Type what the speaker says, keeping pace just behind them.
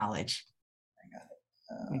acknowledge.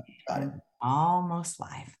 Got it. Almost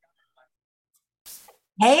live.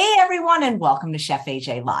 Hey, everyone, and welcome to Chef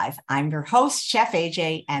AJ Live. I'm your host, Chef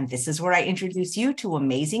AJ, and this is where I introduce you to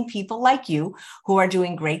amazing people like you who are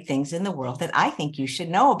doing great things in the world that I think you should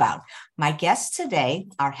know about. My guests today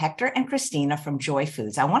are Hector and Christina from JOI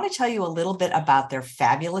Foods. I want to tell you a little bit about their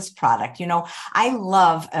fabulous product. You know, I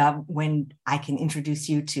love when I can introduce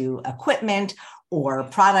you to equipment or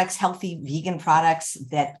products, healthy vegan products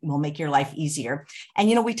that will make your life easier. And,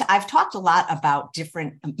 you know, I've talked a lot about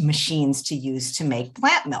different machines to use to make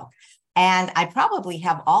plant milk. And I probably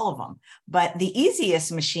have all of them, but the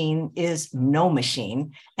easiest machine is no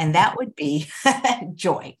machine, and that would be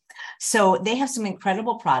JOI. So they have some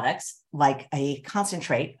incredible products like a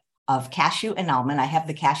concentrate of cashew and almond. I have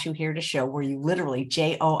the cashew here to show where you literally,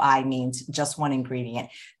 JOI means just one ingredient.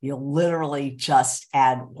 You'll literally just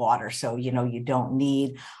add water. So, you know, you don't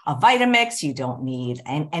need a Vitamix, you don't need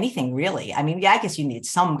anything really. I mean, yeah, I guess you need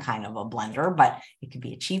some kind of a blender, but it could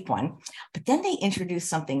be a cheap one. But then they introduced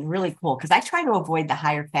something really cool because I try to avoid the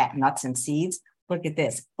higher fat nuts and seeds. Look at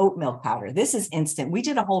this, oat milk powder. This is instant. We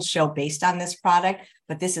did a whole show based on this product,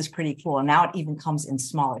 but this is pretty cool. And now it even comes in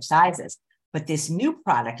smaller sizes. But this new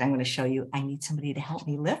product I'm going to show you, I need somebody to help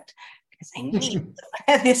me lift because I need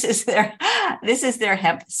this is their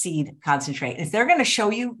hemp seed concentrate. If they're going to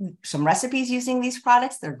show you some recipes using these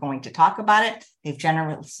products, they're going to talk about it. They've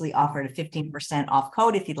generously offered a 15% off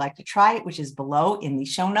code if you'd like to try it, which is below in the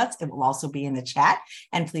show notes. It will also be in the chat.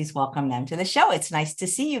 And please welcome them to the show. It's nice to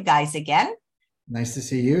see you guys again. Nice to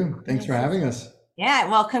see you. Thanks for having us. Yeah,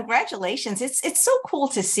 well, congratulations. It's so cool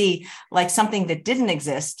to see like something that didn't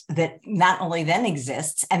exist that not only then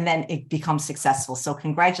exists and then it becomes successful. So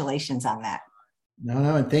congratulations on that.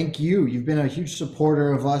 No, and thank you. You've been a huge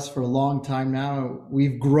supporter of us for a long time now.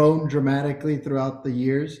 We've grown dramatically throughout the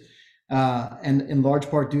years, and in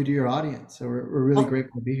large part due to your audience. So we're really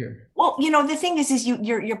grateful to be here. Well, you know, the thing is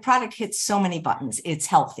your product hits so many buttons. It's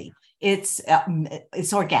healthy. It's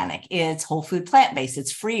organic, it's whole food, plant-based,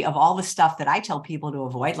 it's free of all the stuff that I tell people to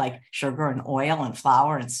avoid, like sugar and oil and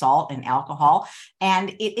flour and salt and alcohol.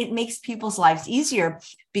 And it makes people's lives easier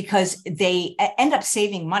because they end up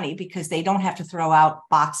saving money because they don't have to throw out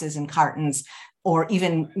boxes and cartons or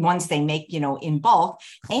even ones they make, you know, in bulk.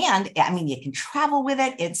 And I mean, you can travel with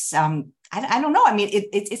it. It's, I don't know. I mean,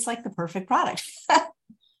 it's like the perfect product.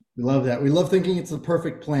 We love that. We love thinking it's the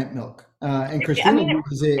perfect plant milk. And Christina, I mean,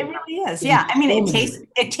 it really is. Yeah. I mean,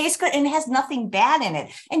 it tastes good and it has nothing bad in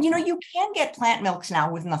it. And, you know, you can get plant milks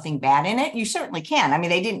now with nothing bad in it. You certainly can. I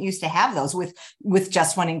mean, they didn't used to have those with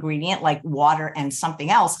just one ingredient like water and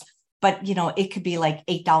something else. But, you know, it could be like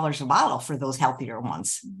 $8 a bottle for those healthier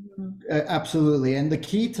ones. Absolutely. And the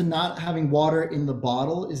key to not having water in the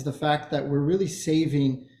bottle is the fact that we're really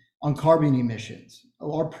saving on carbon emissions.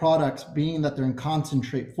 Our products, being that they're in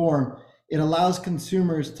concentrate form, it allows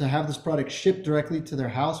consumers to have this product shipped directly to their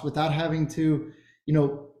house without having to, you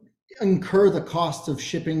know, incur the cost of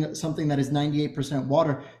shipping something that is 98%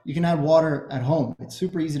 water. You can add water at home. It's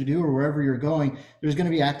super easy to do, or wherever you're going, there's going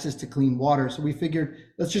to be access to clean water. So we figured,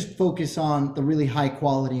 let's just focus on the really high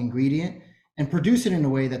quality ingredient and produce it in a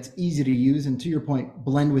way that's easy to use. And to your point,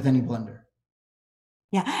 blend with any blender.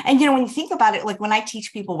 Yeah. And, you know, when you think about it, like when I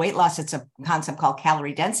teach people weight loss, it's a concept called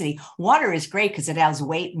calorie density. Water is great because it adds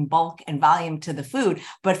weight and bulk and volume to the food.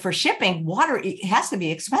 But for shipping, water, it has to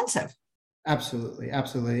be expensive. Absolutely.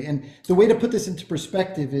 Absolutely. And the way to put this into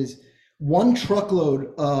perspective is 1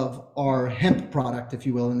 truckload of our hemp product, if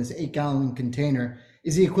you will, in this 8-gallon container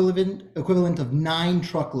is the equivalent of 9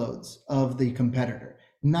 truckloads of the competitor.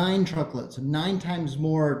 9 truckloads, so 9 times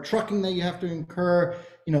more trucking that you have to incur,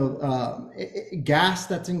 you know, gas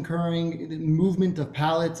that's incurring, movement of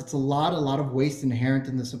pallets. It's a lot of waste inherent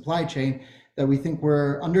in the supply chain that we think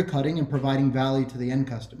we're undercutting and providing value to the end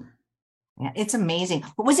customer. Yeah, it's amazing.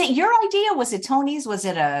 Was it your idea? Was it Tony's? Was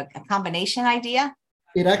it a combination idea?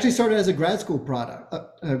 It actually started as a grad school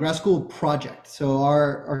project. So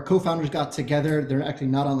our co-founders got together. They're actually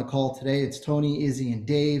not on the call today. It's Tony, Izzy, and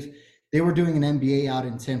Dave. They were doing an MBA out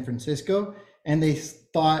in San Francisco, and they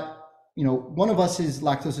thought, you know, one of us is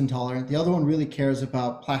lactose intolerant. The other one really cares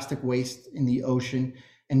about plastic waste in the ocean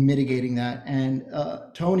and mitigating that. And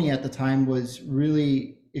Tony at the time was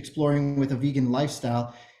really exploring with a vegan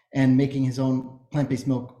lifestyle and making his own plant-based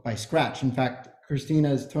milk by scratch. In fact,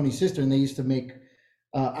 Christina is Tony's sister, and they used to make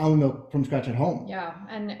almond milk from scratch at home. Yeah,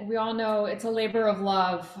 and we all know it's a labor of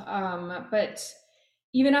love, but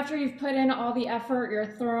even after you've put in all the effort,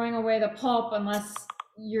 you're throwing away the pulp unless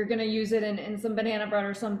you're going to use it in some banana bread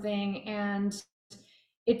or something, and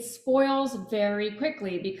it spoils very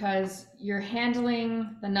quickly because you're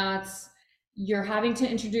handling the nuts, you're having to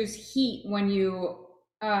introduce heat when you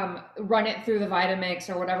run it through the Vitamix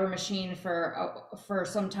or whatever machine for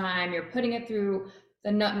some time. You're putting it through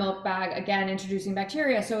the nut milk bag, again, introducing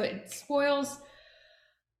bacteria. So it spoils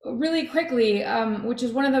really quickly, which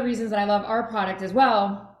is one of the reasons that I love our product as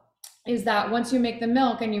well, is that once you make the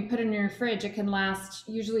milk and you put it in your fridge, it can last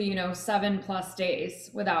usually, 7+ days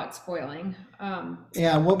without spoiling.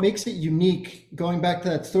 Yeah, and what makes it unique, going back to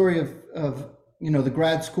that story of the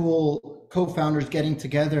grad school co-founders getting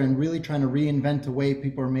together and really trying to reinvent the way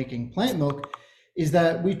people are making plant milk, is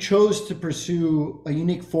that we chose to pursue a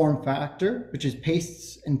unique form factor, which is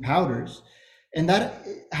pastes and powders. And that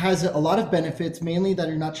has a lot of benefits, mainly that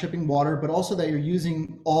you're not shipping water, but also that you're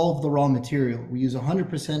using all of the raw material. We use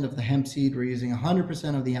 100% of the hemp seed, we're using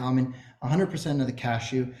 100% of the almond, 100% of the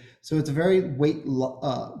cashew. So it's a very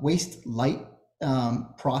waste light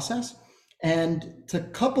process. And to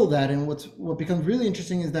couple that, and what becomes really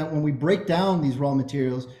interesting is that when we break down these raw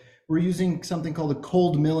materials, we're using something called a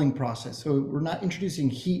cold milling process. So we're not introducing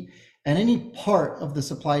heat at any part of the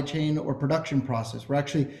supply chain or production process. We're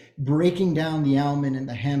actually breaking down the almond and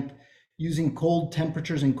the hemp using cold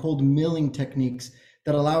temperatures and cold milling techniques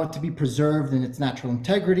that allow it to be preserved in its natural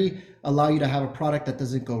integrity, allow you to have a product that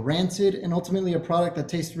doesn't go rancid, and ultimately a product that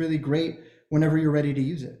tastes really great whenever you're ready to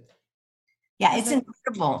use it. Yeah, it's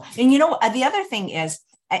incredible. And the other thing is,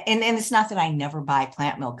 and it's not that I never buy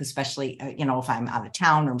plant milk, especially, if I'm out of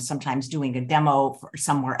town or sometimes doing a demo for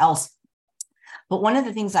somewhere else. But one of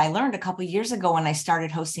the things I learned a couple of years ago when I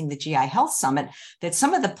started hosting the GI Health Summit, that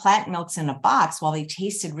some of the plant milks in a box, while they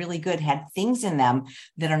tasted really good, had things in them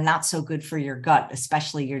that are not so good for your gut,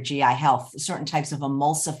 especially your GI health, certain types of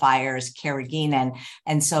emulsifiers, carrageenan.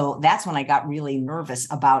 And so that's when I got really nervous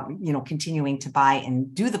about, continuing to buy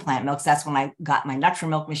and do the plant milks. That's when I got my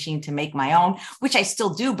Nutrimilk machine to make my own, which I still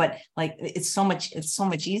do, but it's so much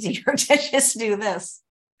easier to just do this.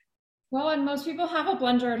 Well, and most people have a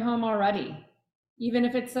blender at home already. Even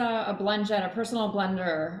if it's a BlendJet, a personal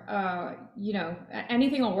blender,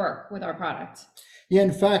 anything will work with our product. Yeah,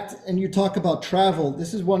 in fact, and you talk about travel,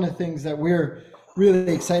 this is one of the things that we're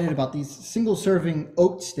really excited about, these single serving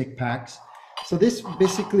oat stick packs. So this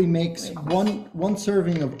basically makes one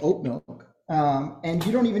serving of oat milk, and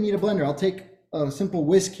you don't even need a blender. I'll take a simple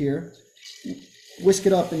whisk here, whisk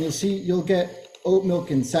it up, and you'll get oat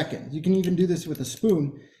milk in seconds. You can even do this with a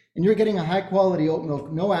spoon. And you're getting a high quality oat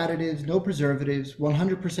milk, no additives, no preservatives,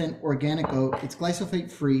 100% organic oat. It's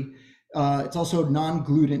glyphosate free. It's also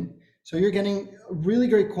non-gluten. So you're getting a really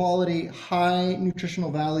great quality, high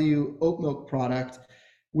nutritional value oat milk product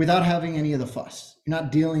without having any of the fuss. You're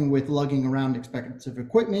not dealing with lugging around expensive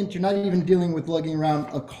equipment. You're not even dealing with lugging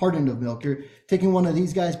around a carton of milk. You're taking one of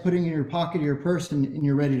these guys, putting it in your pocket of your purse, and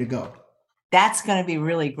you're ready to go. That's going to be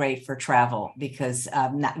really great for travel because,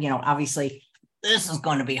 obviously, this is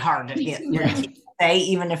going to be hard to get,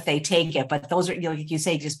 even if they take it. But those are, like you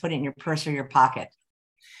say, just put it in your purse or your pocket.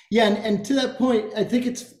 Yeah, and to that point, I think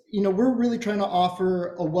it's, we're really trying to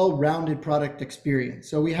offer a well-rounded product experience.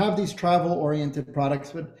 So we have these travel-oriented products,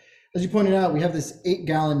 but as you pointed out, we have this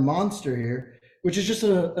 8-gallon monster here, which is just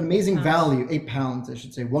an amazing value, 8 pounds, I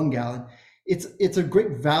should say, 1 gallon. It's a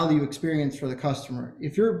great value experience for the customer.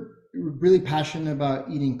 If you're really passionate about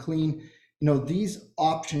eating clean, these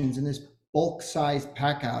options in this bulk size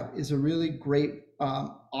pack out is a really great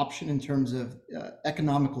option in terms of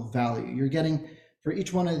economical value. You're getting, for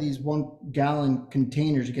each one of these 1 gallon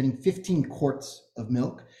containers, you're getting 15 quarts of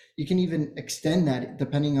milk. You can even extend that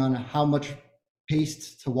depending on how much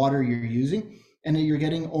paste to water you're using, and then you're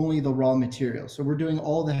getting only the raw material. So we're doing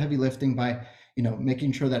all the heavy lifting by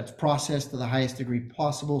making sure that it's processed to the highest degree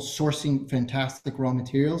possible, sourcing fantastic raw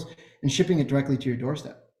materials and shipping it directly to your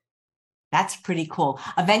doorstep. That's pretty cool.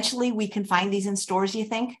 Eventually we can find these in stores, you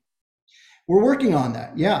think? We're working on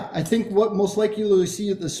that. Yeah. I think what most likely you'll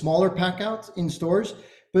see the smaller pack outs in stores,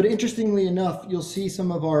 but interestingly enough, you'll see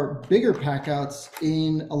some of our bigger pack outs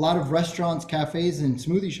in a lot of restaurants, cafes, and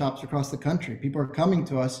smoothie shops across the country. People are coming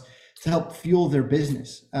to us to help fuel their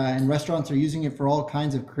business, and restaurants are using it for all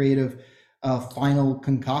kinds of creative final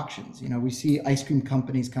concoctions. We see ice cream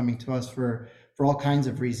companies coming to us for all kinds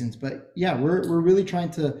of reasons, but yeah, we're really trying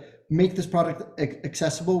to make this product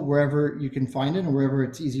accessible wherever you can find it and wherever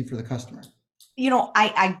it's easy for the customer.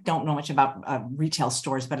 I don't know much about retail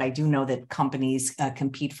stores, but I do know that companies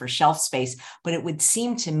compete for shelf space. But it would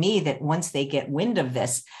seem to me that once they get wind of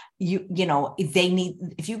this, they need,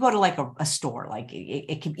 if you go to like a store, like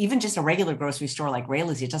it can even just a regular grocery store like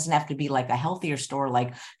Rayleigh's, it doesn't have to be like a healthier store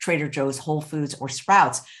like Trader Joe's, Whole Foods, or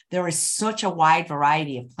Sprouts. There is such a wide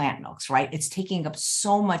variety of plant milks, right? It's taking up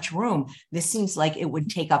so much room. This seems like it would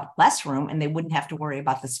take up less room and they wouldn't have to worry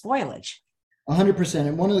about the spoilage. 100%.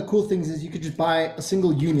 And one of the cool things is you could just buy a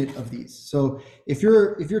single unit of these. So if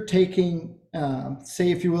you're taking,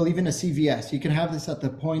 say, if you will, even a CVS, you can have this at the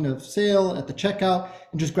point of sale, at the checkout,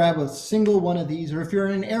 and just grab a single one of these. Or if you're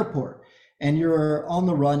in an airport and you're on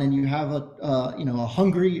the run and you have a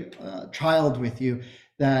hungry child with you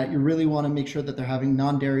that you really want to make sure that they're having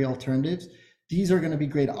non-dairy alternatives, these are going to be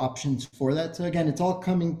great options for that. So again, it's all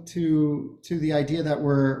coming to the idea that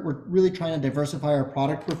we're really trying to diversify our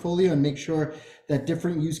product portfolio and make sure that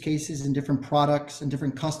different use cases and different products and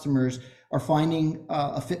different customers are finding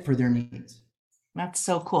a fit for their needs. That's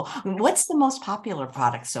so cool. What's the most popular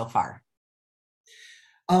product so far?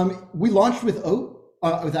 We launched with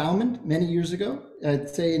with almond many years ago. I'd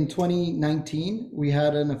say in 2019, we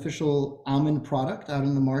had an official almond product out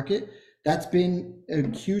in the market. That's been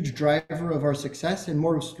a huge driver of our success. And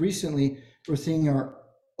most recently, we're seeing our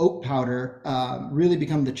oat powder really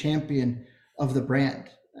become the champion of the brand.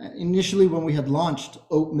 Initially, when we had launched,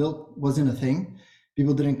 oat milk wasn't a thing.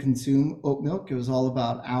 People didn't consume oat milk. It was all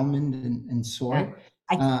about almond and soy.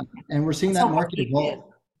 And we're seeing that market evolve.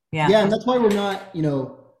 Yeah, and that's why we're not,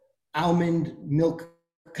 almond milk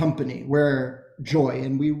company. We're JOI,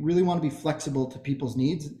 and we really want to be flexible to people's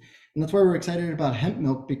needs. And that's why we're excited about hemp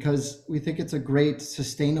milk, because we think it's a great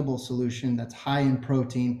sustainable solution that's high in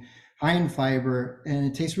protein, high in fiber, and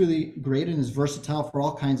it tastes really great and is versatile for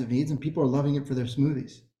all kinds of needs. And people are loving it for their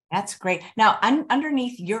smoothies. That's great. Now,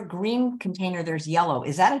 underneath your green container, there's yellow.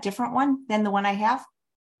 Is that a different one than the one I have?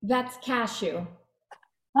 That's cashew.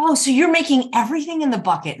 Oh, so you're making everything in the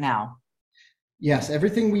bucket now. Yes,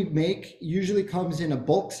 everything we make usually comes in a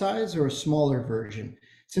bulk size or a smaller version.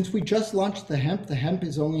 Since we just launched the hemp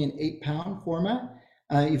is only an 8-pound format.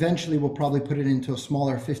 Eventually, we'll probably put it into a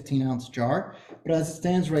smaller 15-ounce jar. But as it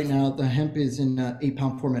stands right now, the hemp is in an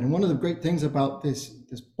 8-pound format. And one of the great things about this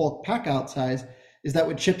bulk pack out size is that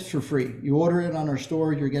it ships for free. You order it on our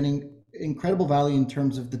store, you're getting incredible value in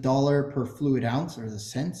terms of the dollar per fluid ounce or the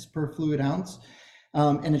cents per fluid ounce.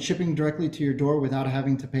 And it's shipping directly to your door without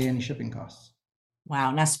having to pay any shipping costs.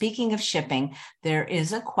 Wow. Now, speaking of shipping, there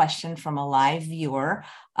is a question from a live viewer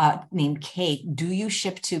named Kate. Do you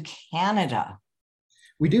ship to Canada?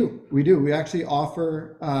 We do. We actually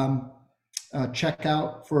offer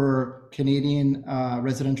checkout for Canadian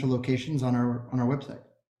residential locations on our website.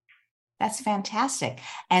 That's fantastic.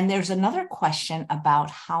 And there's another question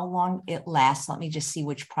about how long it lasts. Let me just see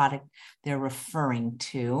which product they're referring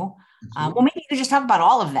to. Well, maybe you could just talk about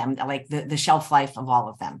all of them, like the shelf life of all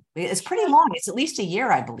of them. It's pretty long. It's at least a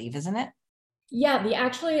year, I believe, isn't it? Yeah,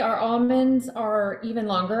 actually our almonds are even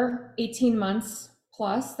longer, 18 months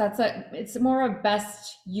plus. It's more of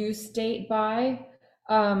best use date buy.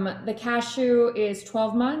 The cashew is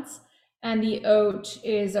 12 months and the oat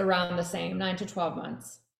is around the same, 9 to 12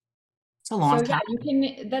 months. It's a long time.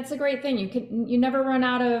 Yeah, that's a great thing. You never run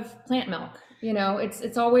out of plant milk.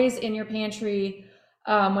 It's always in your pantry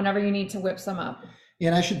whenever you need to whip some up.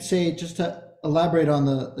 And I should say, just to elaborate on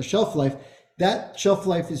the shelf life, that shelf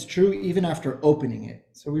life is true even after opening it.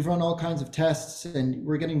 So we've run all kinds of tests and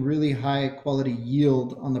we're getting really high quality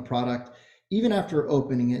yield on the product even after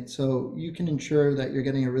opening it. So you can ensure that you're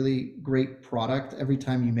getting a really great product every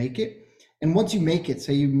time you make it. And once you make it,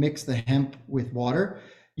 say you mix the hemp with water,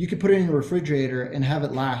 you could put it in your refrigerator and have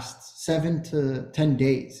it last 7 to 10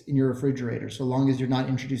 days in your refrigerator. So long as you're not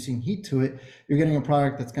introducing heat to it, you're getting a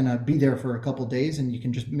product that's going to be there for a couple of days, and you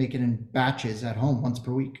can just make it in batches at home once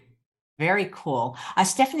per week. Very cool.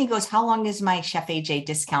 Stephanie goes, how long is my Chef AJ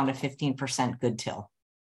discount of 15% good till?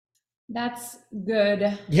 That's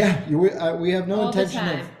good. Yeah, we have no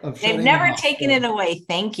intention of They've never taken it away.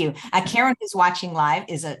 Thank you. Karen, who's watching live,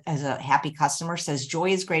 is a happy customer, says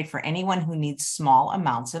JOI is great for anyone who needs small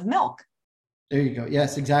amounts of milk. There you go.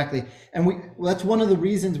 Yes, exactly. And that's one of the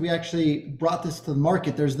reasons we actually brought this to the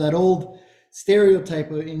market. There's that old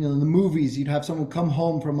stereotype of, in the movies, you'd have someone come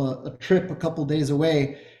home from a trip a couple days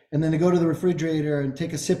away, and then they go to the refrigerator and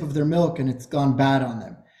take a sip of their milk and it's gone bad on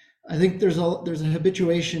them. I think there's a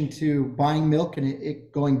habituation to buying milk and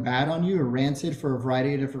it going bad on you or rancid for a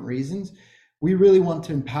variety of different reasons. We really want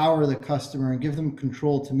to empower the customer and give them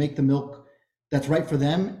control to make the milk that's right for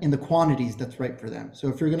them in the quantities that's right for them. So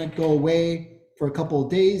if you're going to go away for a couple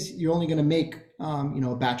of days, you're only going to make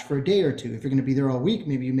a batch for a day or two. If you're going to be there all week,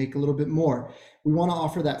 maybe you make a little bit more. We want to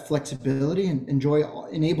offer that flexibility, and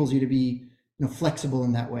JOI enables you to be flexible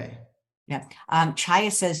in that way. Yeah.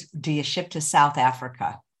 Chaya says, do you ship to South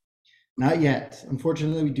Africa? Not yet.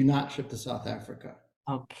 Unfortunately, we do not ship to South Africa.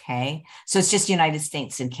 Okay. So it's just United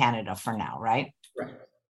States and Canada for now, right? Right.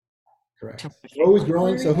 Correct. We're always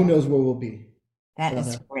growing, so who knows where we'll be. That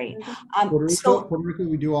is great. Puerto Rico,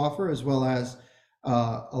 we do offer, as well as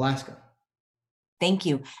Alaska. Thank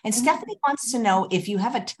you. And Stephanie wants to know if you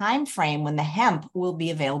have a time frame when the hemp will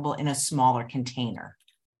be available in a smaller container.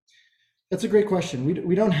 That's a great question.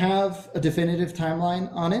 We don't have a definitive timeline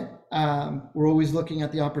on it. We're always looking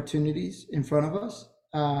at the opportunities in front of us.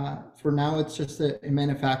 For now, it's just a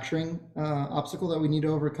manufacturing obstacle that we need to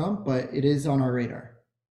overcome, but it is on our radar.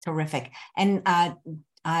 Terrific. And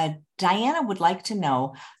Diana would like to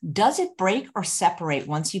know, does it break or separate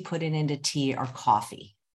once you put it into tea or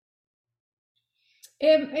coffee?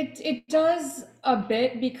 It does a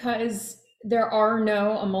bit because there are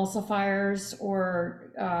no emulsifiers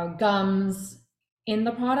or gums in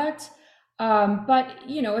the product. But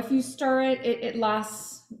you know, if you stir it, it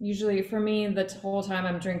lasts usually for me the whole time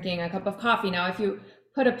I'm drinking a cup of coffee. Now, if you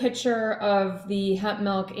put a pitcher of the hemp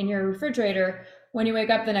milk in your refrigerator, when you wake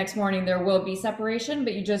up the next morning, there will be separation,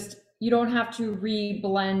 but you don't have to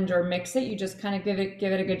re-blend or mix it. You just kind of give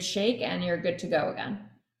it a good shake and you're good to go again.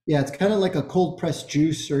 Yeah, it's kind of like a cold pressed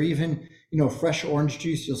juice, or even, fresh orange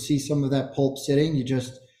juice. You'll see some of that pulp sitting. You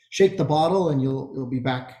just shake the bottle and you'll be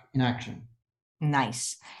back in action.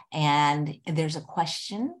 Nice. And there's a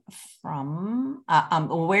question from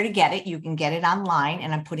where to get it. You can get it online,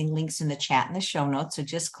 and I'm putting links in the chat in the show notes, so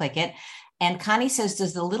just click it. And Connie says,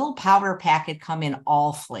 does the little powder packet come in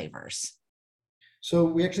all flavors? So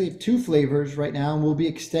we actually have 2 flavors right now, and we'll be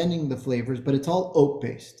extending the flavors, but it's all oat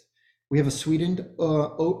based. We have a sweetened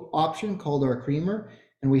oat option called our creamer,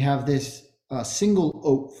 and we have this single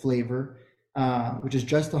oat flavor, which is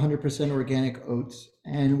just 100% organic oats.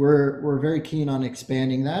 And we're very keen on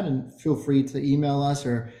expanding that, and feel free to email us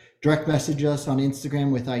or direct message us on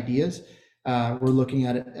Instagram with ideas. We're looking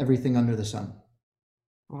at everything under the sun.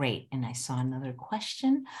 Great. And I saw another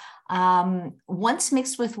question. Once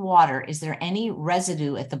mixed with water, is there any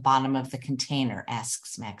residue at the bottom of the container?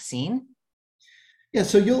 Asks Maxine. Yeah,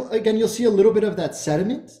 so you'll see a little bit of that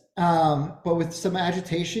sediment, but with some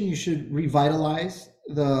agitation, you should revitalize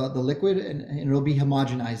the liquid, and it'll be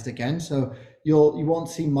homogenized again. So you won't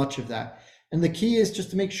see much of that. And the key is just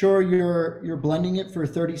to make sure you're blending it for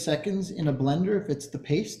 30 seconds in a blender if it's the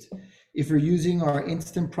paste. If you're using our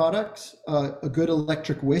instant products, a good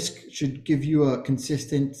electric whisk should give you a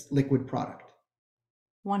consistent liquid product.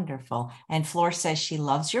 Wonderful. And Flor says she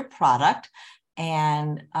loves your product.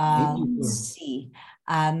 And let's see.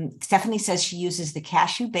 Stephanie says she uses the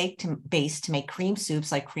cashew base to make cream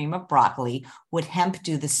soups like cream of broccoli. Would hemp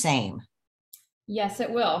do the same? Yes, it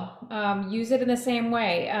will. Use it in the same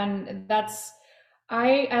way. And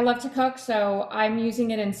I love to cook, so I'm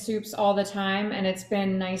using it in soups all the time. And it's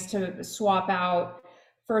been nice to swap out.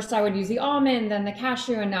 First, I would use the almond, then the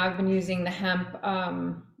cashew, and now I've been using the hemp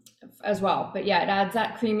as well. But yeah, it adds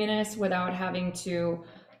that creaminess without having to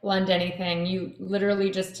blend anything. You literally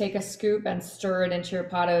just take a scoop and stir it into your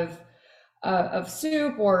pot of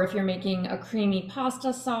soup, or if you're making a creamy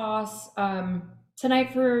pasta sauce.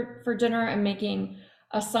 Tonight for dinner, I'm making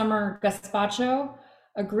a summer gazpacho,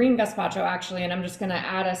 a green gazpacho actually, and I'm just gonna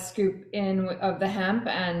add a scoop in of the hemp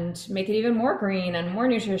and make it even more green and more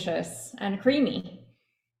nutritious and creamy.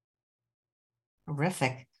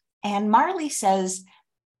 Terrific. And Marley says,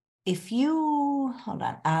 if you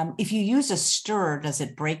use a stir, does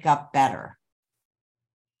it break up better?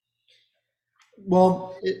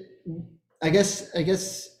 Well, I guess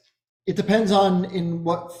it depends on in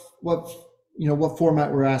what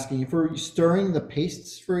format we're asking. If we're stirring the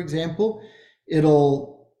pastes, for example,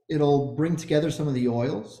 it'll bring together some of the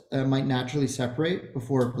oils that might naturally separate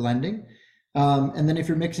before blending. And then if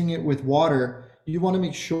you're mixing it with water, you want to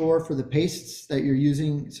make sure for the pastes that you're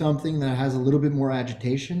using something that has a little bit more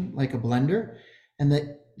agitation, like a blender, and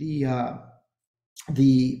that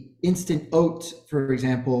the instant oat, for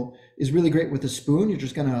example, is really great with a spoon. You're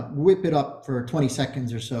just going to whip it up for 20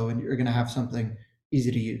 seconds or so, and you're going to have something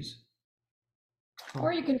easy to use.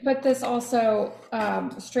 Or you can put this also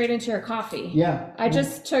straight into your coffee. Yeah. I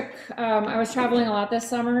just took, I was traveling a lot this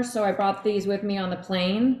summer, so I brought these with me on the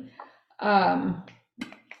plane.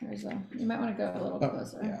 You might want to go a little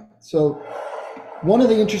closer. Yeah. So one of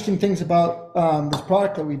the interesting things about this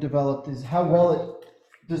product that we developed is how well it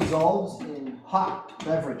dissolves in hot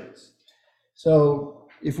beverages. So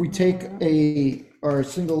if we take our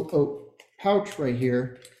single oat pouch right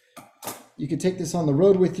here, you can take this on the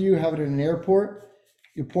road with you, have it in an airport.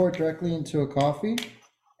 You pour it directly into a coffee,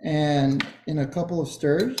 and in a couple of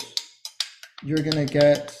stirs, you're gonna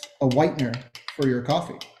get a whitener for your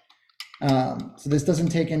coffee. So this doesn't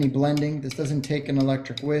take any blending. This doesn't take an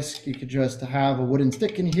electric whisk. You could just have a wooden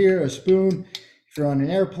stick in here, a spoon. If you're on an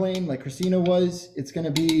airplane like Christina was, it's going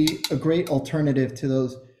to be a great alternative to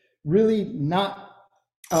those really not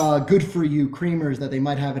good for you creamers that they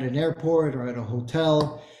might have at an airport or at a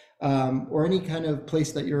hotel. or any kind of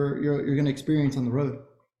place that you're going to experience on the road.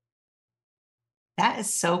 That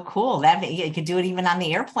is so cool. That you could do it even on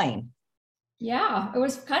the airplane. Yeah, it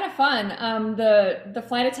was kind of fun. The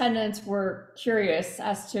flight attendants were curious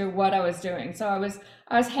as to what I was doing, so I was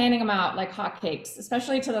handing them out like hotcakes,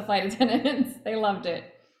 especially to the flight attendants. They loved it.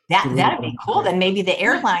 That'd be cool. Then maybe the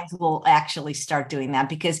airlines will actually start doing that,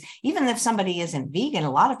 because even if somebody isn't vegan,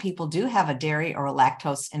 a lot of people do have a dairy or a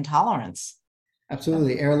lactose intolerance.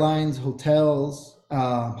 Absolutely. Airlines, hotels,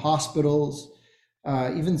 hospitals,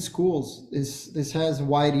 even schools. This has a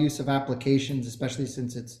wide use of applications, especially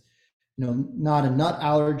since it's not a nut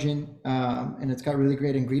allergen, and it's got really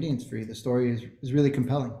great ingredients for you. The story is really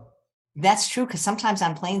compelling. That's true, because sometimes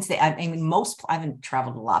on planes, I mean, I haven't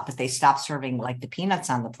traveled a lot, but they stop serving like the peanuts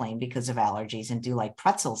on the plane because of allergies and do like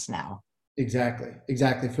pretzels now. Exactly.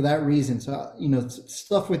 For that reason. So,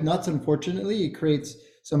 stuff with nuts, unfortunately, it creates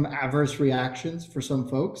some adverse reactions for some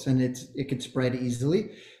folks, and it could spread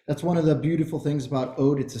easily. That's one of the beautiful things about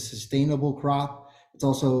oat. It's a sustainable crop. It's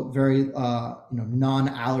also very,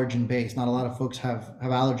 non-allergen based. Not a lot of folks have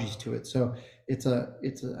allergies to it. So it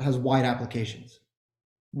has wide applications.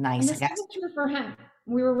 Nice. And the same is true for hemp.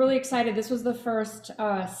 We were really excited. This was the first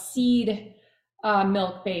seed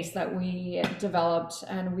milk base that we developed,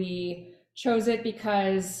 and we chose it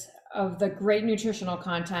because of the great nutritional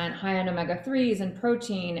content, high in omega-3s and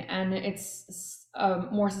protein, and it's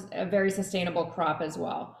a very sustainable crop as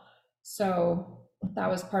well. So that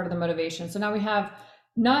was part of the motivation. So now we have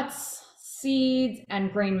nuts, seeds,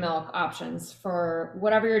 and grain milk options for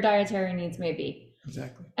whatever your dietary needs may be.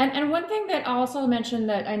 Exactly. And one thing that I also mentioned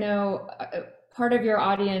that I know part of your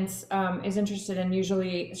audience is interested in,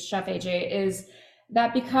 usually Chef AJ, is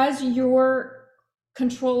that because you're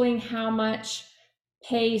controlling how much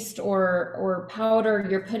paste or powder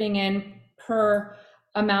you're putting in per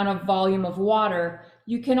amount of volume of water,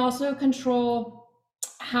 you can also control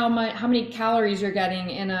how many calories you're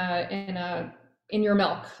getting in your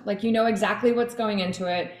milk. Like, exactly what's going into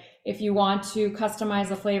it. If you want to customize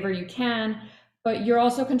the flavor, you can. But you're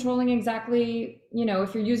also controlling exactly,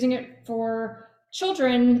 if you're using it for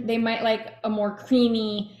children, they might like a more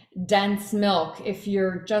creamy, dense milk. If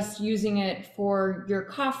you're just using it for your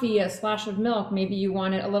coffee, a splash of milk, maybe you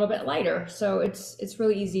want it a little bit lighter. So it's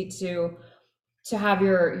really easy to have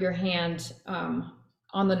your hand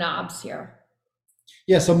on the knobs here.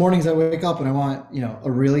 Yeah, so mornings I wake up and I want,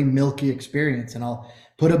 a really milky experience, and I'll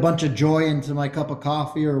put a bunch of JOI into my cup of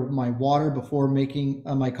coffee or my water before making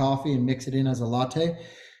my coffee and mix it in as a latte.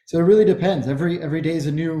 So it really depends. Every day is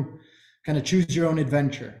a new kind of choose your own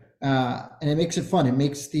adventure. And it makes it fun. It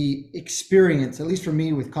makes the experience, at least for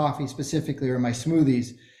me with coffee specifically, or my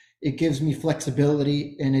smoothies, it gives me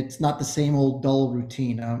flexibility, and it's not the same old dull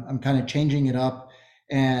routine. I'm kind of changing it up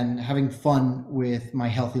and having fun with my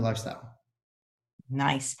healthy lifestyle.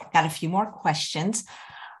 Nice. Got a few more questions.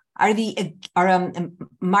 Marley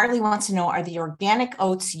wants to know, are the organic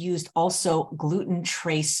oats used also gluten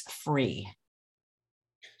trace free?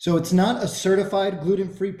 So it's not a certified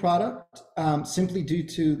gluten-free product, simply due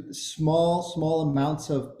to small amounts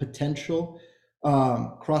of potential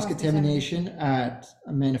cross-contamination at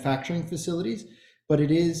manufacturing facilities, but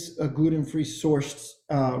it is a gluten-free sourced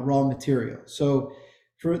raw material. So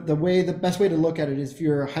for the best way to look at it is, if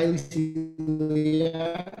you're highly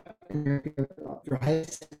celiac, if you're highly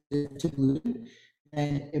sensitive to gluten,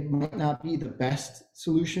 then it might not be the best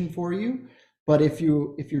solution for you. But if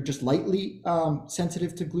you're just lightly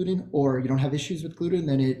sensitive to gluten, or you don't have issues with gluten,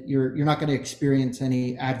 then you're not going to experience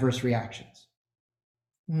any adverse reactions.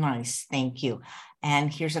 Nice, thank you.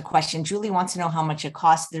 And here's a question. Julie wants to know how much it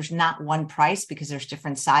costs. There's not one price, because there's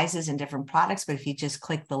different sizes and different products, but if you just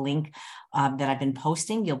click the link that I've been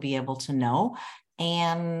posting, you'll be able to know.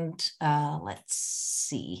 And let's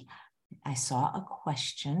see. I saw a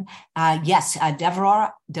question. Yes,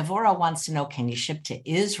 Devorah wants to know, can you ship to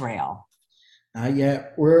Israel? Yeah,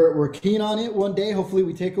 we're keen on it one day. Hopefully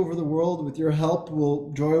we take over the world with your help.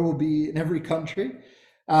 JOI will be in every country,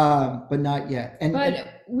 but not yet.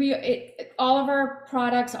 All of our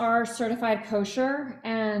products are certified kosher,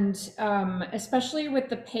 and especially with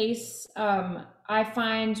the paste, I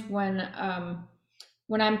find when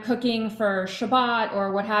I'm cooking for Shabbat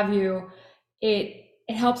or what have you, it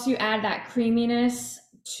helps you add that creaminess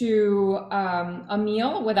to a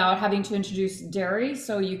meal without having to introduce dairy.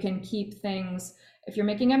 So you can keep things, if you're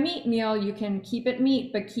making a meat meal, you can keep it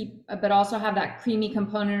meat, but also have that creamy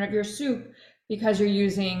component of your soup, because you're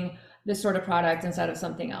using this sort of product instead of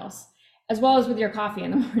something else, as well as with your coffee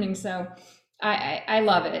in the morning. So I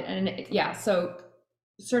love it. And so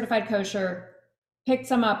certified kosher, pick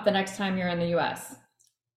some up the next time you're in the US.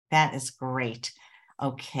 That is great.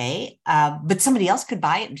 Okay. But somebody else could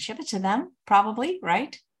buy it and ship it to them, probably,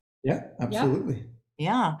 right? Yeah, absolutely.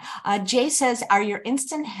 Yeah. Jay says, are your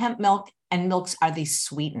instant hemp milk and milks, are they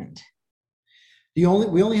sweetened? We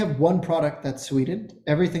only have one product that's sweetened.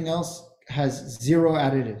 Everything else has zero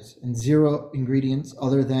additives and zero ingredients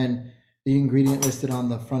other than the ingredient listed on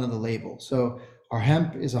the front of the label. So our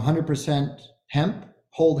hemp is 100% hemp,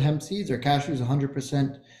 whole hemp seeds. Our cashew is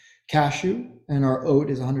 100% cashew, and our oat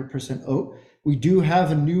is 100% oat. We do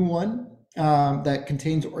have a new one that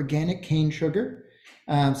contains organic cane sugar.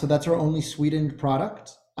 So that's our only sweetened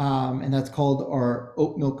product, and that's called our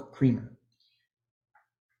oat milk creamer.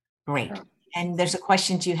 Great. And there's a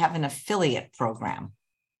question, do you have an affiliate program?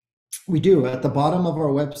 We do. At the bottom of our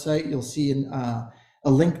website, you'll see a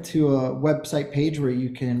link to a website page where you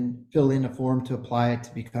can fill in a form to apply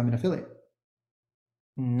to become an affiliate.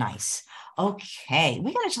 Nice. Okay.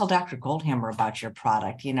 We got to tell Dr. Goldhammer about your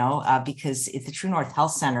product, because at the True North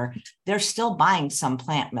Health Center, they're still buying some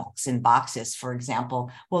plant milks in boxes, for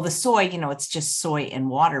example. Well, the soy, it's just soy and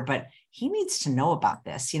water, but he needs to know about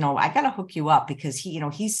this. I got to hook you up because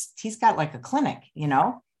he's got like a clinic,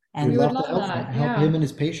 And we we'd would love to love help him, that. help Yeah. him and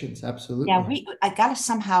his patients. Absolutely. Yeah, I got to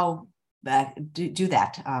somehow do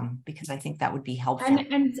that because I think that would be helpful.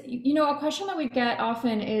 And a question that we get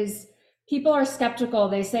often is people are skeptical.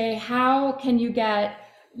 They say, how can you get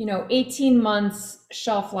 18 months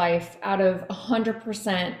shelf life out of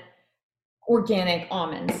 100% organic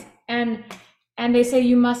almonds? And they say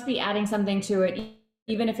you must be adding something to it,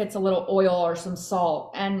 even if it's a little oil or some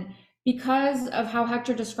salt. And because of how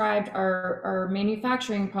Hector described our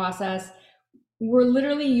manufacturing process, we're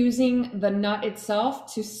literally using the nut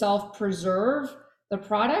itself to self-preserve the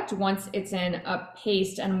product once it's in a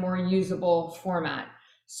paste and more usable format.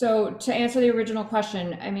 So to answer the original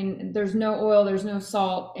question, I mean, there's no oil, there's no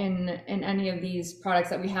salt in any of these products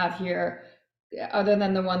that we have here, other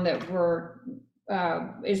than the one that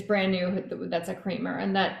is brand new, that's a creamer,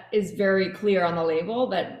 and that is very clear on the label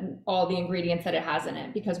that all the ingredients that it has in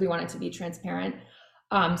it, because we want it to be transparent.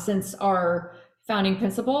 Since our founding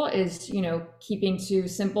principle is, keeping to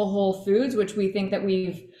simple whole foods, which we think that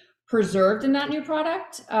we've preserved in that new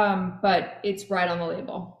product, but it's right on the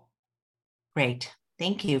label. Great,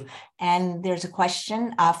 thank you. And there's a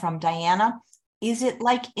question from Diana. Is it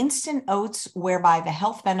like instant oats whereby the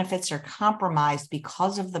health benefits are compromised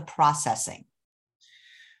because of the processing?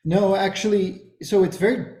 No, actually, so it's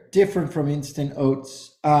very different from instant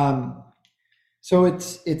oats. So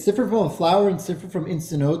it's different from a flour and it's different from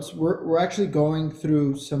instant oats. We're actually going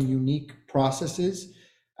through some unique processes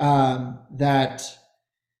that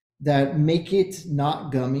make it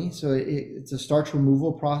not gummy. So it's a starch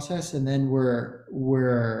removal process, and then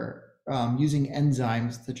we're using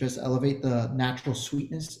enzymes to just elevate the natural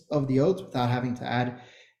sweetness of the oats without having to add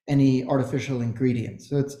any artificial ingredients.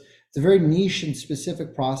 So it's a very niche and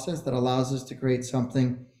specific process that allows us to create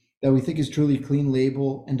something that we think is truly clean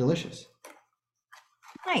label and delicious.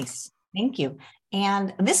 Nice, thank you.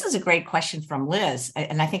 And this is a great question from Liz,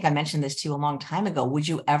 and I think I mentioned this to you a long time ago. Would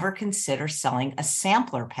you ever consider selling a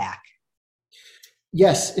sampler pack?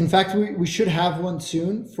 Yes, in fact, we should have one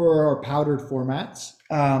soon for our powdered formats.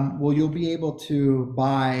 Well, you'll be able to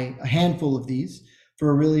buy a handful of these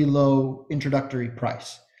for a really low introductory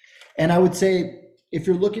price. And I would say, if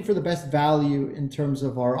you're looking for the best value in terms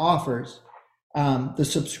of our offers, the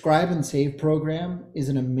subscribe and save program is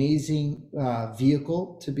an amazing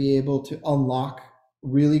vehicle to be able to unlock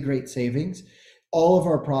really great savings. All of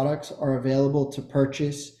our products are available to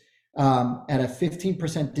purchase at a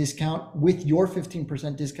 15% discount, with your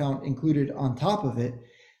 15% discount included on top of it,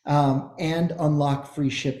 and unlock free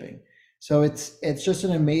shipping. So it's just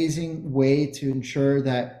an amazing way to ensure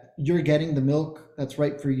that you're getting the milk that's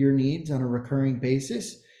right for your needs on a recurring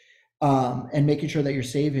basis, and making sure that you're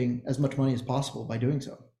saving as much money as possible by doing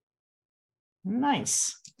so.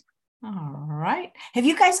 Nice. All right. Have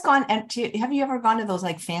you guys have you ever gone to those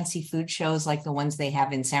like fancy food shows like the ones they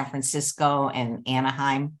have in San Francisco and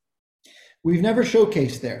Anaheim? We've never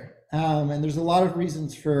showcased there, and there's a lot of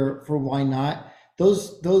reasons for why not.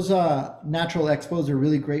 Those natural expos are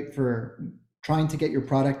really great for trying to get your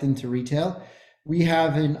product into retail. We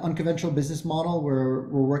have an unconventional business model where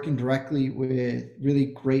we're working directly with really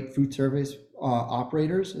great food service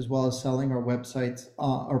operators, as well as selling our websites,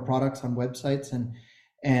 our products on websites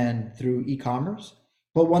and through e-commerce.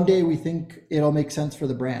 But one day we think it'll make sense for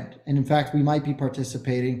the brand. And in fact, we might be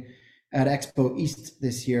participating at Expo East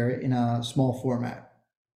this year in a small format.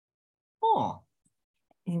 Cool.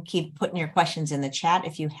 And keep putting your questions in the chat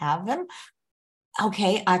if you have them.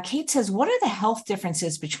 Okay, Kate says, what are the health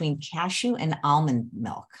differences between cashew and almond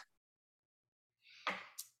milk?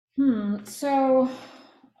 So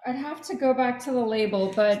I'd have to go back to the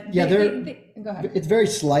label, but Yeah, go ahead. it's very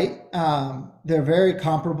slight. They're very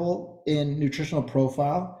comparable in nutritional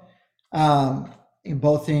profile, in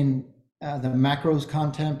both in the macros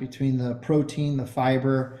content between the protein, the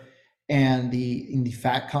fiber, and the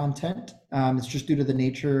fat content. It's just due to the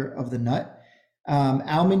nature of the nut.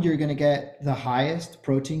 Almond, you're going to get the highest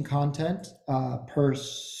protein content per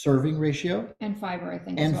serving ratio, And fiber, I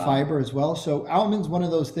think, and as well. fiber as well. So almond's one of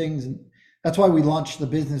those things, and that's why we launched the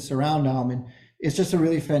business around almond. It's just a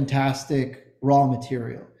really fantastic raw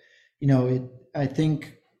material. I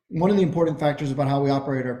think one of the important factors about how we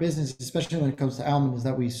operate our business, especially when it comes to almond, is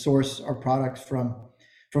that we source our products from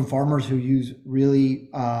farmers who use really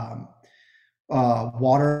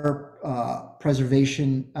water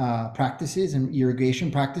preservation practices and irrigation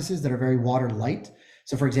practices that are very water light.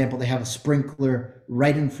 So for example, they have a sprinkler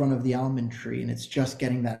right in front of the almond tree, and it's just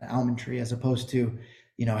getting that almond tree, as opposed to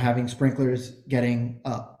having sprinklers getting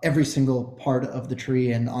every single part of the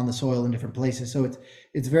tree and on the soil in different places. So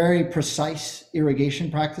it's very precise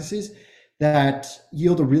irrigation practices that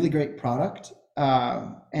yield a really great product.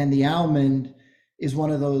 And the almond is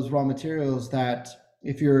one of those raw materials that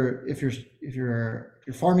if you're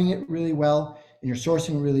farming it really well and you're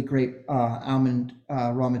sourcing really great almond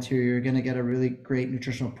raw material, you're going to get a really great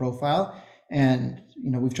nutritional profile. And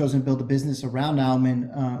we've chosen to build a business around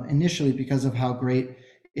almond initially because of how great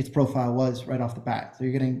its profile was right off the bat. So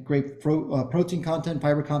you're getting great protein content,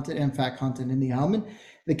 fiber content, and fat content in the almond.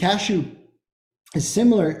 The cashew is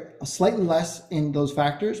similar, slightly less in those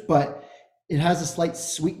factors, but it has a slight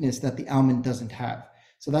sweetness that the almond doesn't have.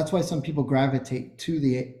 So that's why some people gravitate to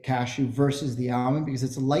the cashew versus the almond, because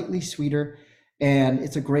it's lightly sweeter, and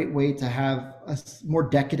it's a great way to have a more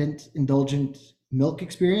decadent, indulgent milk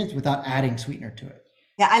experience without adding sweetener to it.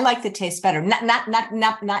 Yeah, I like the taste better.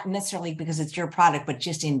 Not necessarily because it's your product, but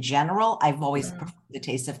just in general, I've always preferred the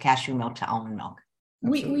taste of cashew milk to almond milk.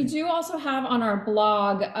 We do also have on our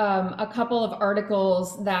blog a couple of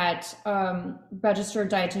articles that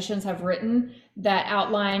registered dietitians have written that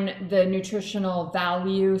outline the nutritional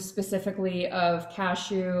value specifically of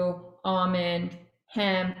cashew, almond,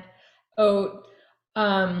 hemp, oat.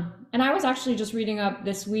 And I was actually just reading up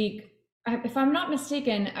this week, if I'm not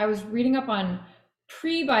mistaken, I was reading up on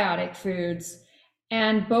prebiotic foods,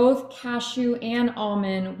 and both cashew and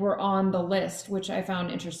almond were on the list, which I found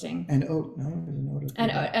interesting. And oat, no, there's an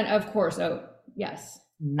oat. And of course, oat, yes.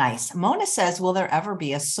 Nice. Mona says, will there ever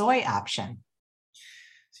be a soy option?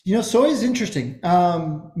 Soy is interesting.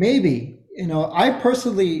 Maybe. I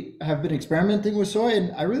personally have been experimenting with soy,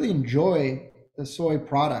 and I really enjoy the soy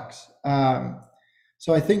products.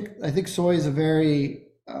 So I think soy is a very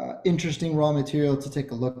interesting raw material to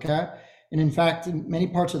take a look at. And in fact, in many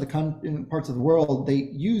parts of the world, they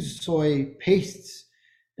use soy pastes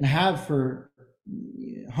and have for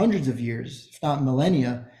hundreds of years, if not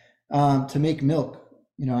millennia, to make milk.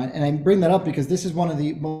 And I bring that up because this is one of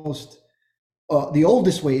the the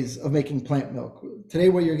oldest ways of making plant milk. Today,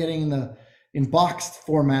 what you're getting in boxed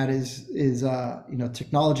format is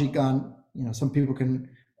technology gone. Some people can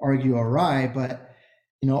argue awry, but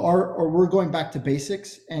we're going back to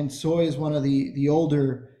basics, and soy is one of the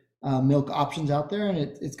older milk options out there, and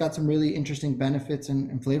it's got some really interesting benefits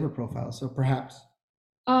and flavor profiles. So perhaps.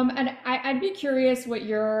 And I'd be curious what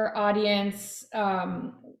your audience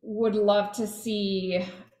would love to see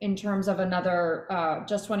in terms of another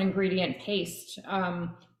just one ingredient paste.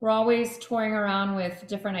 We're always toying around with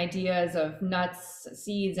different ideas of nuts,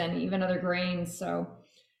 seeds, and even other grains. So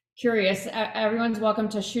curious. Everyone's welcome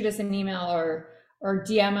to shoot us an email or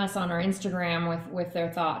DM us on our Instagram with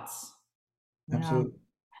their thoughts. Absolutely.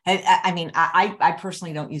 I mean, I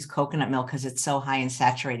personally don't use coconut milk because it's so high in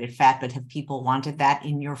saturated fat, but have people wanted that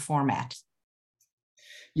in your format?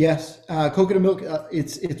 Yes, coconut milk,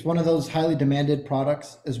 it's one of those highly demanded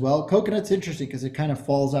products as well. Coconut's interesting because it kind of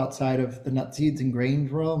falls outside of the nut, seeds, and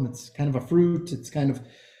grains realm. It's kind of a fruit.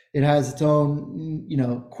 It has its own,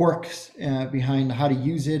 quirks behind how to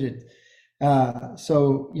use it.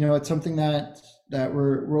 So it's something that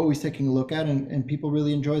we're always taking a look at, and people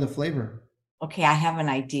really enjoy the flavor. Okay, I have an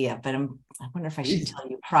idea, but I wonder if I should tell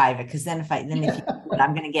you private, because then if you do it,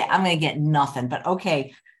 I'm gonna get nothing. But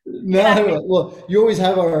okay. No, well, you always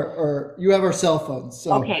have our cell phones.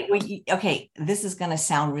 So okay, this is gonna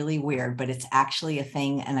sound really weird, but it's actually a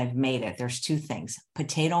thing, and I've made it. There's two things: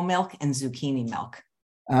 potato milk and zucchini milk.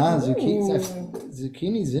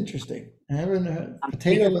 Zucchini's interesting. I haven't heard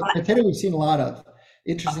potato we've seen a lot of.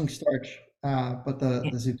 Interesting starch. but the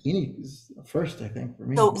zucchini is first, I think, for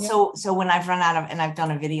me. So when I've run out of, and I've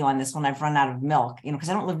done a video on this, when I've run out of milk, because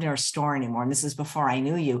I don't live near a store anymore, and this is before I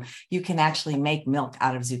knew you, you can actually make milk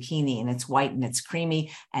out of zucchini, and it's white and it's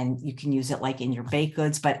creamy, and you can use it like in your baked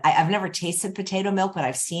goods. But I've never tasted potato milk, but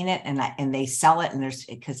I've seen it, and they sell it, and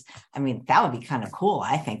because that would be kind of cool.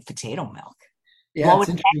 I think potato milk. Yeah, it's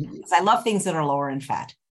interesting. I love things that are lower in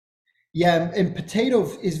fat. Yeah, and potato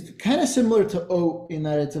is kind of similar to oat in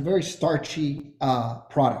that it's a very starchy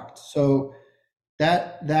product. So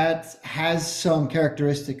that has some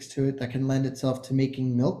characteristics to it that can lend itself to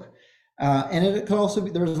making milk. And it could also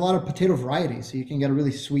be, there's a lot of potato varieties, so you can get a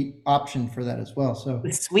really sweet option for that as well. So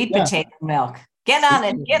sweet potato milk. Get on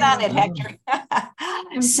it, Hector.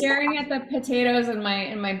 I'm staring at the potatoes in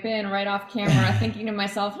my bin right off camera, thinking to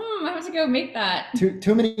myself, I have to go make that.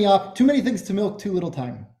 Too many things to milk, too little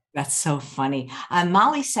time. That's so funny.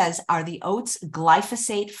 Molly says, are the oats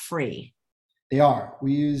glyphosate free? They are.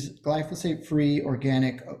 We use glyphosate free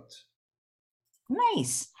organic oats.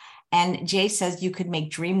 Nice. And Jay says you could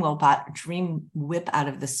make Dream Whip out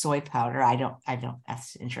of the soy powder. I don't,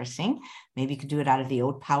 that's interesting. Maybe you could do it out of the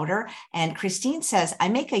oat powder. And Christine says, I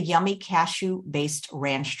make a yummy cashew-based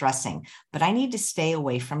ranch dressing, but I need to stay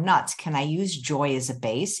away from nuts. Can I use JOI as a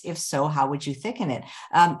base? If so, how would you thicken it?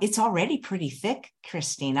 It's already pretty thick,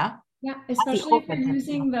 Christina. Yeah, especially if you're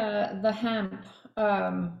using the hemp,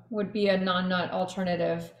 would be a non-nut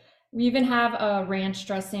alternative. We even have a ranch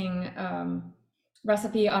dressing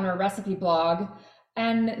recipe on our recipe blog,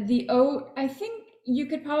 and the oat, I think you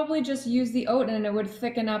could probably just use the oat and it would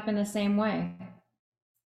thicken up in the same way.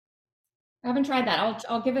 I haven't tried that.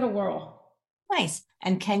 I'll give it a whirl. Nice.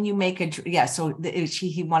 And can you make so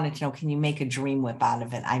he wanted to know, can you make a Dream Whip out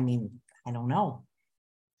of it? I don't know.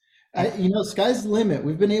 Sky's the limit.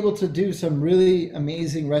 We've been able to do some really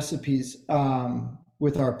amazing recipes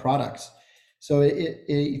with our products. So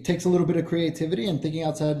it takes a little bit of creativity and thinking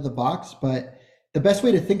outside of the box, but the best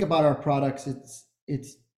way to think about our products,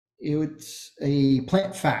 it's a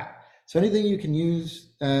plant fat. So anything you can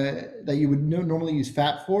use that you would normally use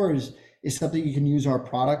fat for is something you can use our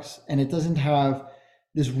products, and it doesn't have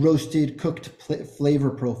this roasted, cooked flavor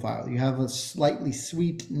profile. You have a slightly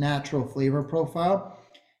sweet, natural flavor profile,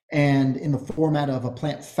 and in the format of a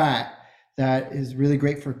plant fat that is really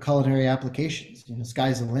great for culinary applications.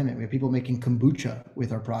 Sky's the limit. We have people making kombucha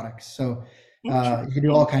with our products. So you can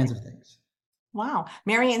do all kinds of things. Wow.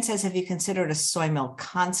 Marianne says, have you considered a soy milk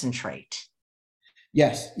concentrate?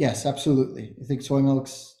 Yes, absolutely. I think soy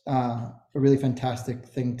milk's a really fantastic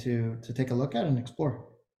thing to take a look at and explore.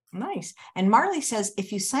 Nice. And Marley says,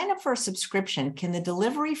 if you sign up for a subscription, can the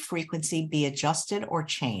delivery frequency be adjusted or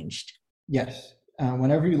changed? Yes.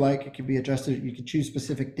 Whenever you like, it can be adjusted. You can choose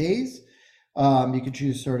specific days. You could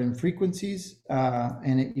choose certain frequencies,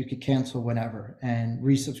 and you could cancel whenever and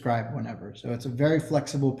resubscribe whenever. So it's a very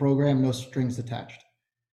flexible program, no strings attached.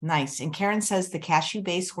 Nice. And Karen says the cashew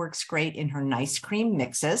base works great in her nice cream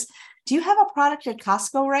mixes. Do you have a product at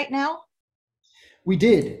Costco right now? We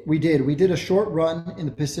did a short run in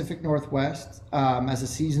the Pacific Northwest as a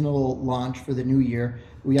seasonal launch for the new year.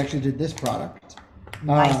 We actually did this product.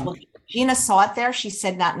 Nice. Gina saw it there. She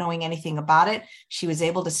said, not knowing anything about it, she was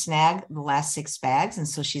able to snag the last 6 bags. And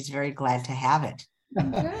so she's very glad to have it.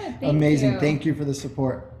 Good, amazing. Thank you for the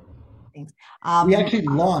support. Thanks. We actually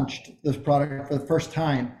launched this product for the first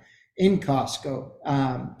time in Costco.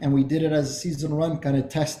 And we did it as a seasonal run, kind of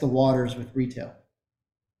test the waters with retail.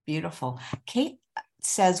 Beautiful. Kate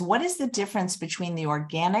says, what is the difference between the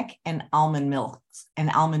organic and almond milks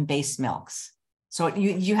and almond-based milks? So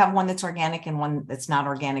you have one that's organic and one that's not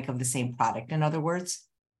organic of the same product, in other words?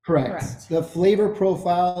 Correct. The flavor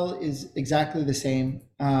profile is exactly the same.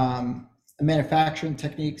 The manufacturing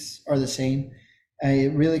techniques are the same.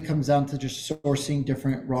 It really comes down to just sourcing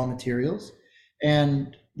different raw materials.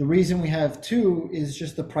 And the reason we have 2 is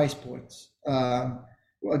just the price points.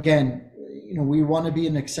 Again, we want to be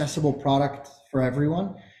an accessible product for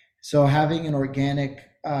everyone. So having an organic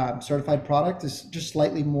certified product is just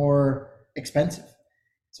slightly more expensive.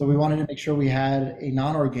 So we wanted to make sure we had a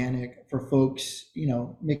non-organic for folks,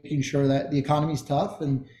 making sure that the economy is tough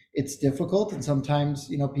and it's difficult. And sometimes,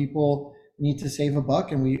 people need to save a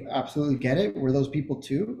buck, and we absolutely get it. We're those people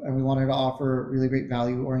too. And we wanted to offer really great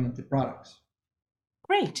value oriented products.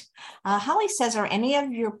 Great. Holly says, are any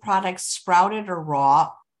of your products sprouted or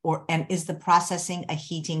raw, and is the processing a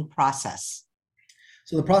heating process?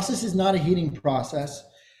 So the process is not a heating process.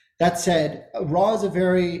 That said, raw is a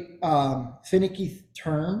very finicky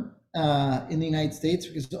term in the United States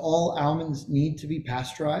because all almonds need to be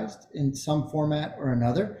pasteurized in some format or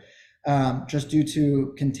another. just due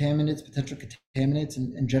to contaminants, potential contaminants,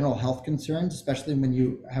 and general health concerns, especially when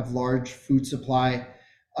you have large food supply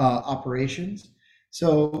operations.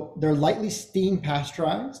 So they're lightly steam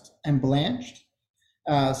pasteurized and blanched.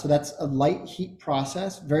 So that's a light heat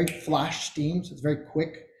process, very flash steam, so it's very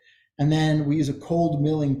quick. And then we use a cold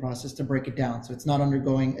milling process to break it down, so it's not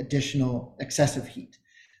undergoing additional excessive heat.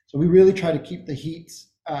 So we really try to keep the heat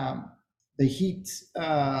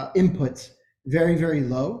inputs very, very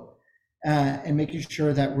low, and making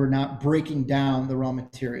sure that we're not breaking down the raw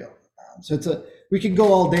material. So we could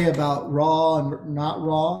go all day about raw and not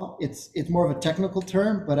raw. It's more of a technical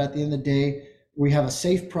term, but at the end of the day, we have a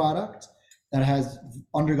safe product that has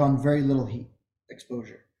undergone very little heat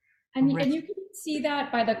exposure. And you can see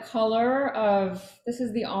that by the color of, this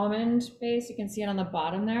is the almond base. You can see it on the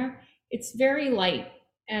bottom there. It's very light.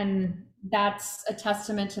 And that's a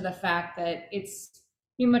testament to the fact that it's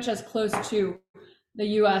pretty much as close to the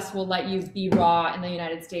US will let you be raw in the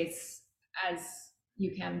United States as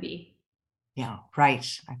you can be. Yeah, right.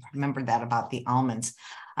 I remember that about the almonds.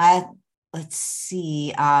 Let's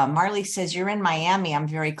see. Marley says, you're in Miami. I'm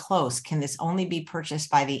very close. Can this only be purchased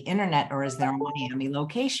by the internet, or is there a Miami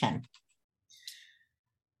location?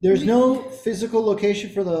 There's no physical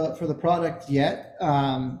location for the product yet.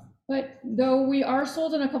 But though we are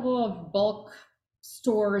sold in a couple of bulk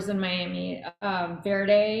stores in Miami,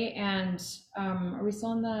 Verde, and are we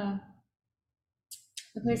still in the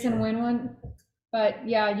place in Wynwood? But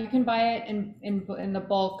yeah, you can buy it in the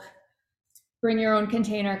bulk, bring your own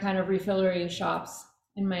container kind of refillery shops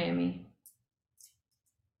in Miami.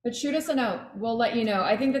 But shoot us a note, we'll let you know.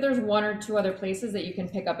 I think that there's one or two other places that you can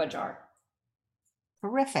pick up a jar.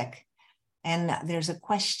 Terrific. And there's a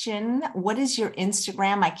question. What is your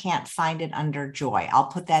Instagram? I can't find it under JOI. I'll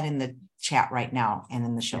put that in the chat right now and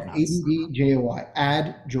in the show notes. ADDJOI.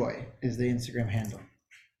 Add JOI is the Instagram handle.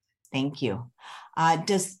 Thank you.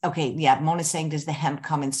 Mona's saying, does the hemp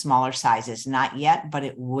come in smaller sizes? Not yet, but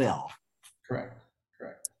it will. Correct.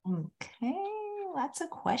 Okay, lots of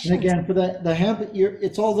questions. And again, for the hemp,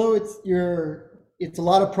 it's a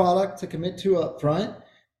lot of product to commit to up front.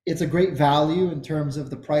 It's a great value in terms of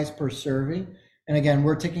the price per serving. And again,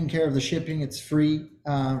 we're taking care of the shipping. It's free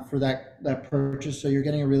for that purchase. So you're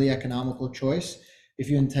getting a really economical choice if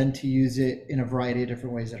you intend to use it in a variety of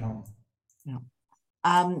different ways at home. Yeah.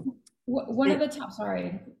 One of the top,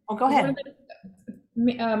 sorry. Oh, go ahead.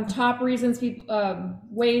 One of the top reasons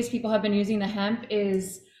ways people have been using the hemp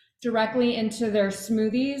is directly into their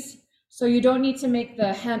smoothies. So you don't need to make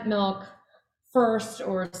the hemp milk first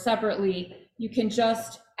or separately. You can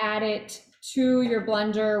just add it to your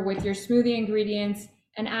blender with your smoothie ingredients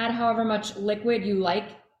and add however much liquid you like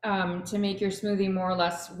to make your smoothie more or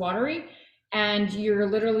less watery. And you're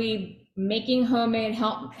literally making homemade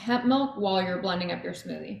hemp milk while you're blending up your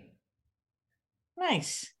smoothie.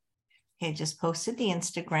 Nice. Okay, just posted the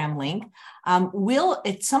Instagram link. Will,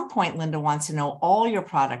 at some point, Linda wants to know, all your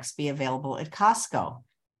products be available at Costco?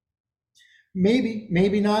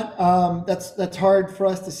 Maybe not. That's hard for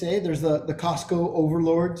us to say. There's the Costco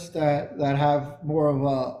overlords that have more of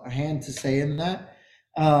a hand to say in that.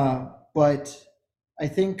 But I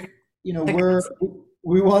think we're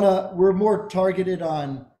more targeted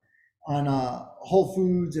on Whole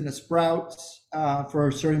Foods and a Sprouts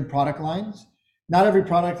for certain product lines. Not every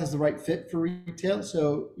product has the right fit for retail,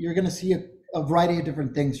 so you're going to see a variety of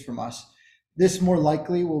different things from us. This more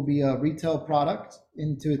likely will be a retail product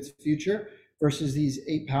into its future versus these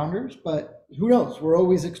 8-pounders, but who knows? We're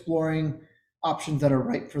always exploring options that are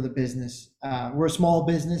right for the business. We're a small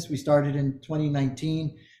business. We started in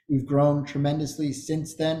 2019. We've grown tremendously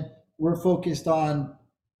since then. We're focused on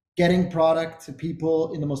getting product to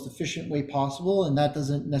people in the most efficient way possible, and that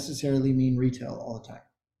doesn't necessarily mean retail all the time.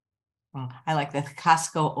 Well, I like the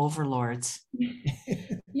Costco overlords.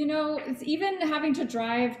 It's even having to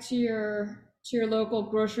drive to your local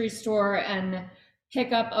grocery store and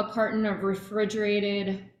pick up a carton of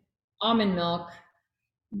refrigerated almond milk.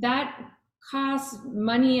 That costs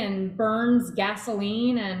money and burns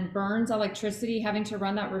gasoline and burns electricity, having to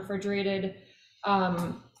run that refrigerated,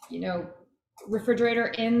 refrigerator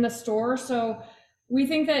in the store. So we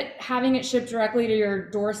think that having it shipped directly to your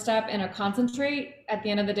doorstep in a concentrate at the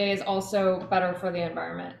end of the day is also better for the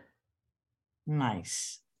environment.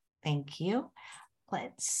 Nice. Thank you.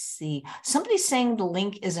 Let's see. Somebody's saying the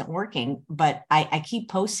link isn't working, but I keep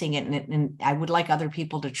posting it and I would like other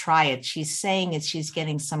people to try it. She's saying she's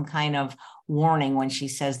getting some kind of warning when she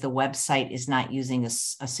says the website is not using a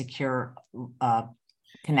secure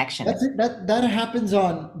connection. That happens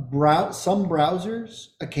on some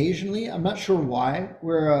browsers occasionally. I'm not sure why.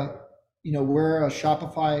 We're a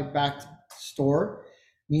Shopify backed store,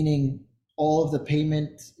 meaning all of the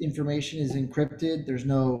payment information is encrypted. There's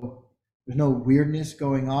no weirdness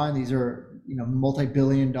going on. These are,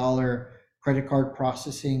 multi-billion-dollar credit card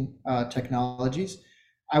processing technologies.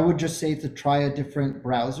 I would just say to try a different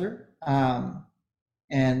browser,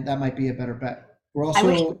 and that might be a better bet. We're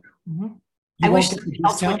also, I you wish won't get the somebody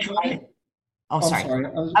else would discount try on it. it. Oh, I'm sorry.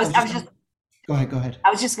 sorry. Go ahead.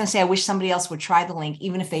 I was just going to say, I wish somebody else would try the link,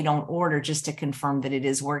 even if they don't order, just to confirm that it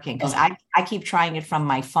is working. Because I keep trying it from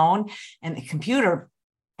my phone and the computer,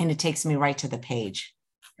 and it takes me right to the page.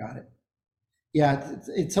 Got it. Yeah,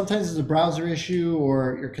 it sometimes is a browser issue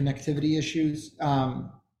or your connectivity issues.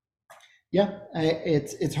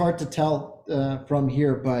 It's hard to tell from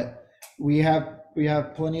here, but we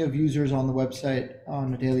have plenty of users on the website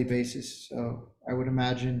on a daily basis. So I would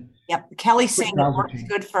imagine. Yep, Kelly's saying it works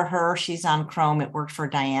good for her. She's on Chrome. It worked for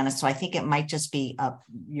Diana. So I think it might just be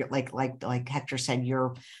like Hector said,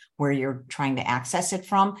 where you're trying to access it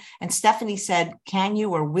from. And Stephanie said, can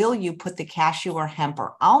you or will you put the cashew or hemp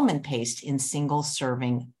or almond paste in single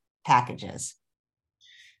serving packages?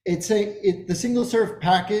 The single serve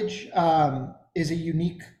package is a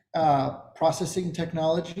unique processing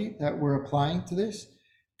technology that we're applying to this.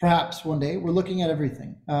 Perhaps one day. We're looking at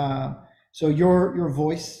everything. So your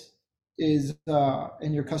voice is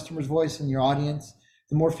and your customer's voice and your audience,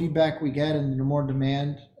 the more feedback we get and the more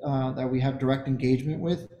demand that we have direct engagement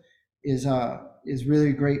with is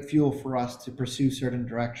really great fuel for us to pursue certain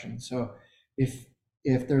directions. So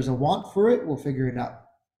if there's a want for it, we'll figure it out.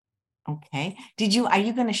 Okay. Are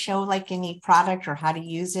you going to show like any product or how to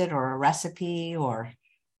use it or a recipe or?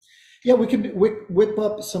 Yeah, we can whip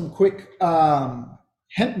up some quick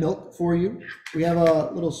hemp milk for you. We have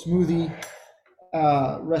a little smoothie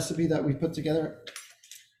recipe that we put together.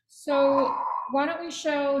 So why don't we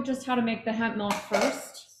show just how to make the hemp milk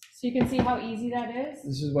first, so you can see how easy that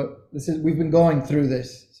is. We've been going through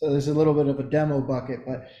this, so there's a little bit of a demo bucket,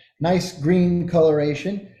 but nice green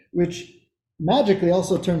coloration, which magically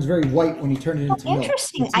also turns very white when you turn it into milk.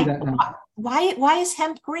 Interesting. Why is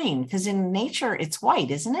hemp green? Because in nature it's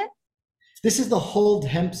white, isn't it? This is the hulled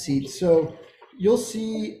hemp seed. So you'll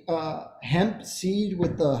see hemp seed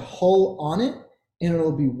with the hull on it, and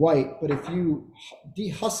it'll be white. But if you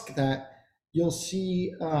dehusk that, you'll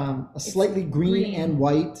see a slightly green and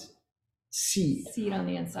white seed. Seed on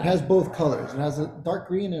the inside. It has both colors. It has a dark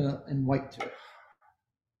green and white to it.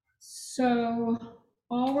 So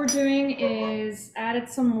all we're doing is added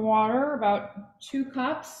some water, about 2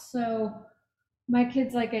 cups. So my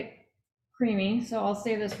kids like it creamy, so I'll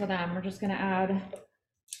save this for them. We're just gonna add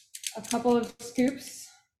a couple of scoops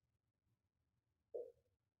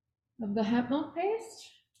of the hemp milk paste.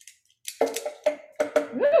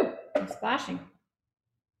 Woo! I'm splashing.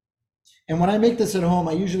 And when I make this at home,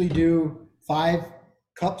 I usually do 5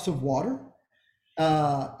 cups of water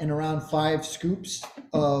and around 5 scoops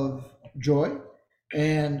of JOI.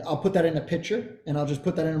 And I'll put that in a pitcher, and I'll just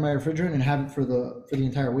put that in my refrigerator and have it for the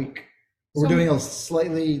entire week. We're doing a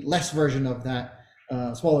slightly less version of that,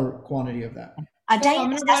 smaller quantity of that.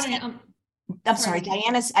 Diana's asking, I'm sorry,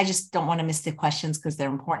 Diana's, I just don't want to miss the questions because they're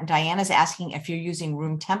important. Diana's asking if you're using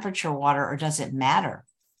room temperature water or does it matter?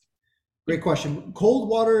 Great question. Cold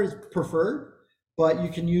water is preferred, but you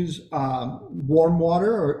can use warm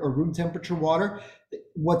water or room temperature water.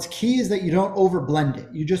 What's key is that you don't over blend it.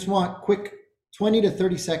 You just want quick 20 to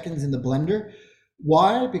 30 seconds in the blender.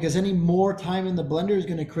 Why? Because any more time in the blender is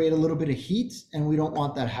going to create a little bit of heat, and we don't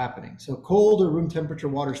want that happening. So cold or room temperature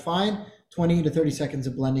water is fine. 20 to 30 seconds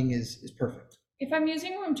of blending is perfect. If I'm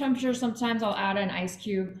using room temperature, sometimes I'll add an ice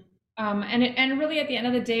cube. And really at the end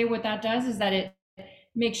of the day, what that does is that it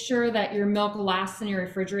makes sure that your milk lasts in your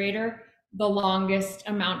refrigerator the longest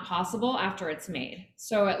amount possible after it's made.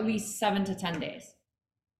 So at least 7 to 10 days.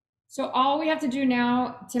 So all we have to do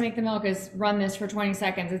now to make the milk is run this for 20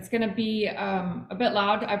 seconds. It's gonna be a bit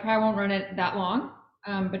loud. I probably won't run it that long,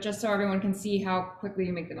 but just so everyone can see how quickly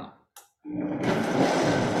you make the milk.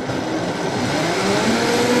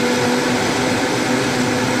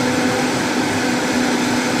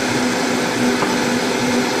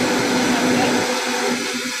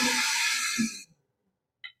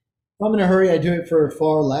 If I'm in a hurry, I do it for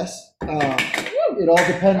far less. It all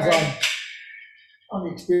depends on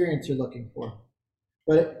the experience you're looking for.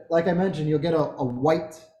 But like I mentioned, you'll get a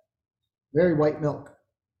white, very white milk.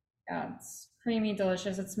 Yeah, it's creamy,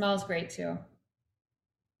 delicious. It smells great too.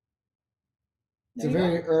 It's a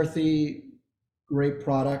very earthy, great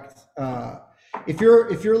product. If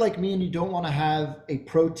you're like me and you don't want to have a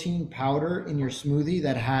protein powder in your smoothie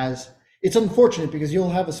that has, it's unfortunate because you'll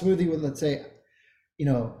have a smoothie with, let's say,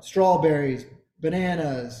 strawberries,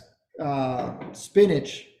 bananas,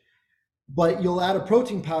 spinach. but you'll add a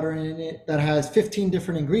protein powder in it that has 15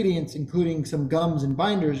 different ingredients, including some gums and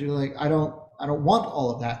binders. You're like, I don't want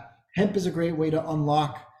all of that. Hemp is a great way to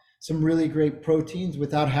unlock some really great proteins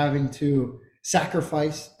without having to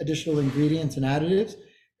sacrifice additional ingredients and additives,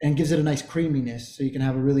 and gives it a nice creaminess so you can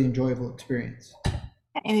have a really enjoyable experience.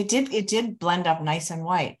 And it did blend up nice and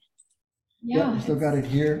white. Yeah, we still got it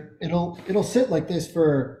here. It'll sit like this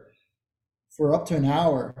for up to an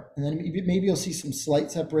hour, and then maybe you'll see some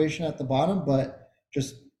slight separation at the bottom, but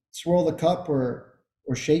just swirl the cup or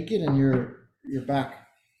shake it and you're back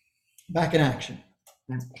in action.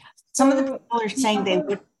 Some of the people are saying they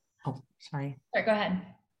would, oh, sorry. Sorry, go ahead.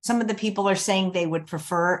 Some of the people are saying they would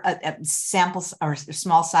prefer samples or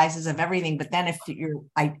small sizes of everything, but then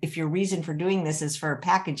if your reason for doing this is for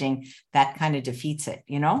packaging, that kind of defeats it,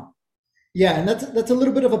 you know? Yeah, and that's a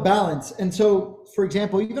little bit of a balance. And so, for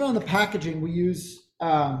example, even on the packaging, we use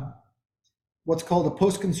what's called a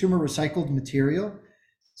post-consumer recycled material.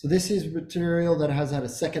 So this is material that has had a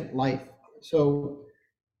second life. So,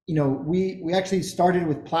 you know, we actually started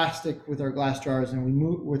with plastic with our glass jars, and we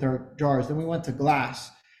moved with our jars. Then we went to glass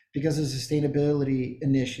because of sustainability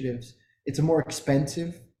initiatives. It's a more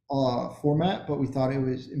expensive format, but we thought it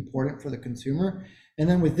was important for the consumer. And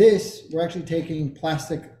then with this, we're actually taking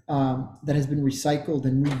plastic that has been recycled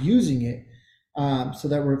and reusing it, so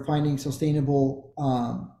that we're finding sustainable,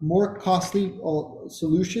 more costly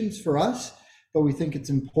solutions for us, but we think it's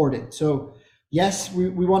important. So yes, we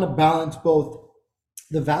want to balance both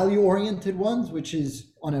the value-oriented ones, which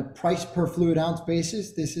is on a price per fluid ounce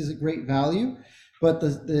basis. This is a great value, but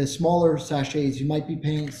the smaller sachets, you might be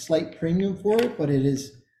paying a slight premium for it, but it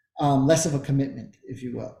is less of a commitment, if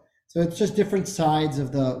you will. So it's just different sides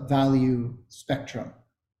of the value spectrum.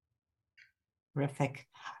 Terrific.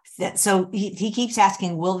 So he keeps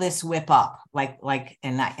asking, will this whip up?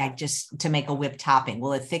 And I just, to make a whipped topping,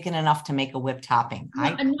 will it thicken enough to make a whipped topping?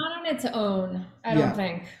 Not on its own, I don't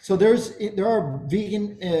think. So there are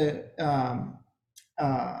vegan, there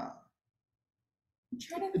are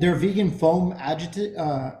vegan foam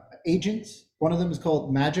agents. One of them is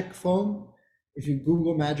called Magic Foam. If you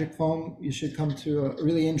Google Magic Foam, you should come to a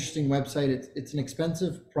really interesting website. It's an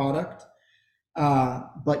expensive product,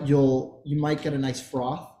 but you might get a nice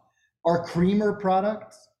froth. Our creamer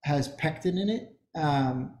product has pectin in it,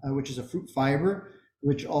 which is a fruit fiber,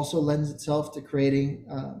 which also lends itself to creating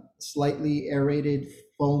slightly aerated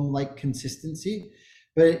foam-like consistency.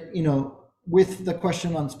 But you know, with the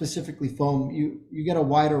question on specifically foam, you get a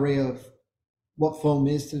wide array of what foam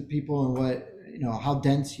is to people and what, you know, how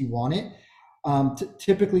dense you want it.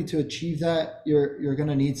 Typically, to achieve that, you're going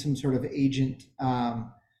to need some sort of agent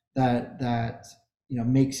that you know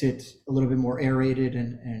makes it a little bit more aerated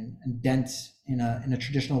and dense in a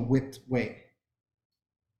traditional whipped way.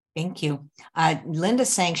 Thank you. Linda's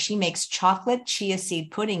saying she makes chocolate chia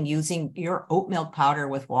seed pudding using your oat milk powder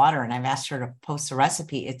with water, and I've asked her to post the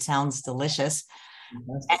recipe. It sounds delicious.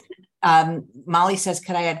 And, Molly says,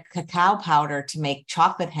 could I add cacao powder to make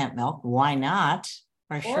chocolate hemp milk? Why not?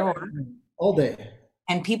 For sure. All day.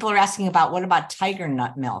 And people are asking about, what about tiger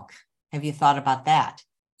nut milk? Have you thought about that?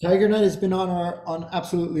 Tiger nut has been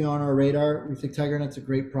absolutely on our radar. We think tiger nut's a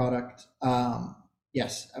great product.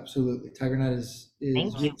 Yes, absolutely. Tiger nut is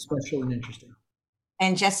special and interesting.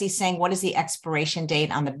 And Jesse's saying, what is the expiration date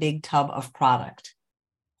on the big tub of product?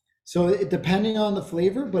 So depending on the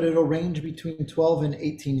flavor, but it'll range between 12 and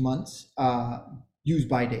 18 months, use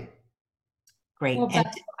by date. Great. Well,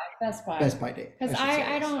 Best by date. Because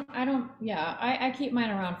I keep mine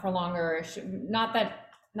around for longer. Not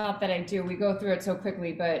that I do. We go through it so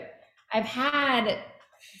quickly, but I've had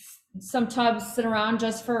some tubs sit around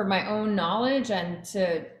just for my own knowledge and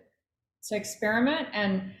to experiment,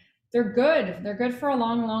 and they're good. They're good for a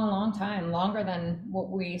long time, longer than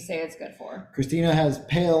what we say it's good for. Christina has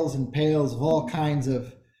pails and pails of all kinds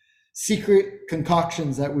of secret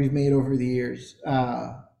concoctions that we've made over the years.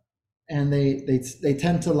 And they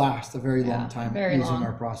tend to last a very long time using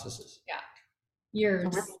our processes. Yeah,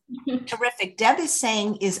 years. Terrific. Deb is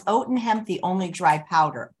saying, is oat and hemp the only dry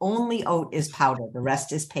powder? Only oat is powder. The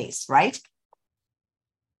rest is paste, right?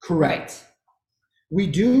 Correct. Right. We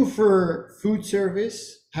do, for food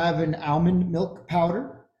service, have an almond milk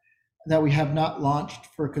powder that we have not launched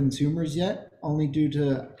for consumers yet, only due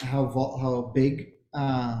to how big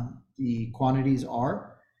the quantities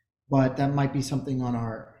are. But that might be something on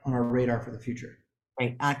our radar for the future.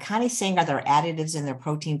 Great. Connie's saying, are there additives in their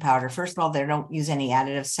protein powder? First of all, they don't use any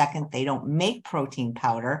additives. Second, they don't make protein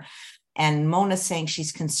powder. And Mona's saying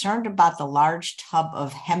she's concerned about the large tub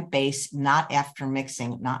of hemp base, not after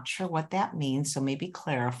mixing. Not sure what that means, so maybe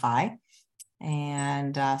clarify.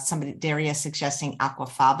 And somebody, Daria, suggesting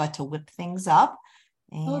aquafaba to whip things up.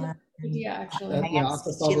 And yeah, actually.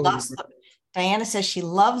 Diana says she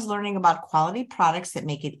loves learning about quality products that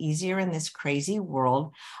make it easier in this crazy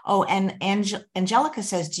world. Oh, and Angelica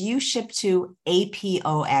says, do you ship to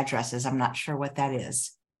APO addresses? I'm not sure what that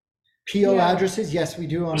is. PO addresses, yes, we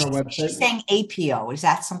do on our website. She's saying APO. Is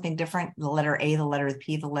that something different? The letter A, the letter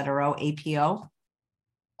P, the letter O, APO?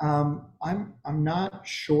 I'm not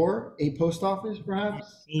sure. A post office,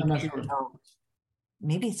 perhaps? APO. I'm not sure.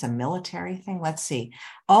 Maybe it's a military thing. Let's see.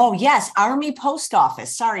 Oh, yes, Army Post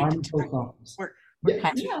Office. Sorry. Army Post Office. We're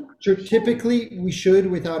Sure. Typically, we should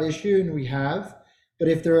without issue, and we have. But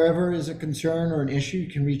if there ever is a concern or an issue, you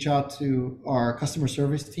can reach out to our customer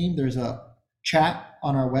service team. There's a chat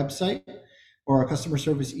on our website or a customer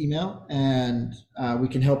service email, and we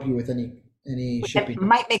can help you with any shipping. It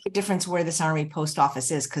might make a difference where this Army Post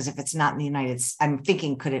Office is, because if it's not in the United States, I'm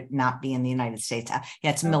thinking, could it not be in the United States?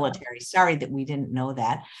 Yeah, it's military. Sorry that we didn't know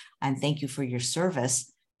that. And thank you for your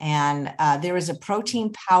service. And there is a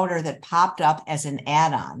protein powder that popped up as an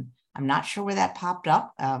add-on. I'm not sure where that popped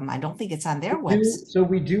up. I don't think it's on their website. So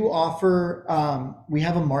we do offer, we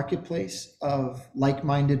have a marketplace of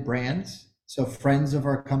like-minded brands, so friends of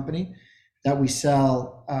our company, that we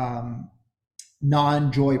sell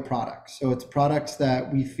non-JOI products. So it's products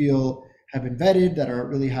that we feel have been vetted, that are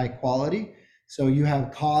really high quality. So you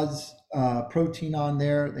have cause protein on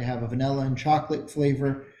there. They have a vanilla and chocolate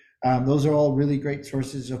flavor. Those are all really great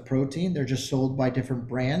sources of protein. They're just sold by different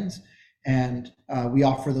brands. And we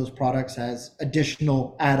offer those products as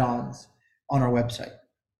additional add-ons on our website.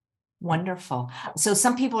 Wonderful. So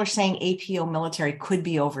some people are saying APO military could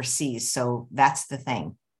be overseas. So that's the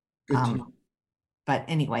thing. But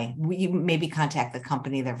anyway, you maybe contact the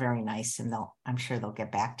company. They're very nice, and I'm sure they'll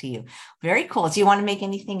get back to you. Very cool. Do you want to make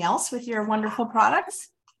anything else with your wonderful products?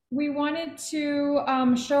 We wanted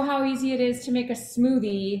to show how easy it is to make a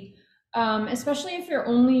smoothie, especially if you're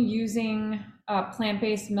only using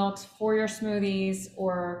plant-based milks for your smoothies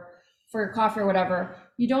or for your coffee or whatever.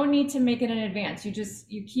 You don't need to make it in advance.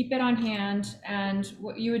 You keep it on hand, and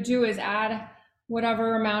what you would do is add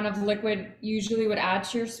whatever amount of liquid you usually would add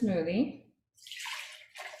to your smoothie.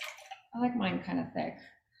 I like mine kind of thick.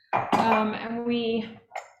 And we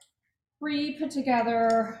put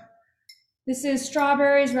together, this is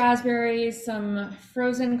strawberries, raspberries, some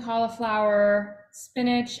frozen cauliflower,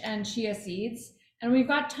 spinach, and chia seeds. And we've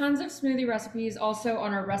got tons of smoothie recipes also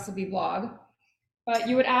on our recipe blog. But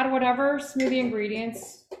you would add whatever smoothie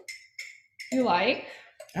ingredients you like.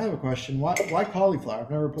 I have a question. Why cauliflower?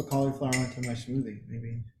 I've never put cauliflower into my smoothie,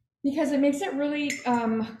 maybe. Because it makes it really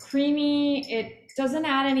creamy. It doesn't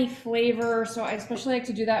add any flavor, so I especially like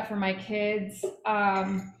to do that for my kids.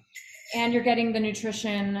 And you're getting the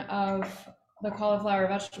nutrition of the cauliflower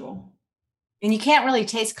vegetable. And you can't really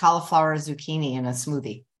taste cauliflower or zucchini in a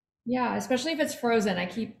smoothie. Yeah, especially if it's frozen. I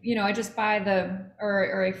keep, I just buy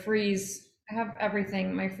or I freeze. I have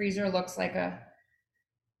everything. My freezer looks like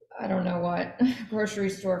I don't know what, grocery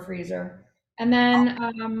store freezer. And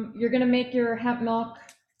then you're gonna make your hemp milk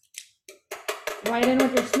right in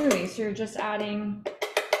with your smoothie. So you're just adding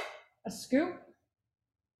a scoop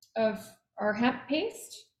of our hemp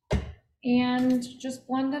paste and just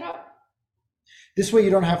blend it up. This way you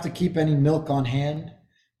don't have to keep any milk on hand.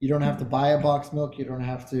 You don't have to buy a box milk. You don't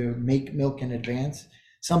have to make milk in advance.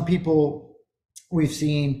 Some people we've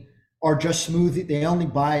seen are just smoothie. They only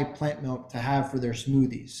buy plant milk to have for their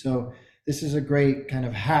smoothies. So this is a great kind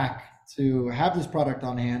of hack to have this product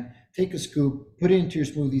on hand. Take a scoop, put it into your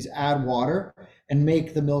smoothies, add water, and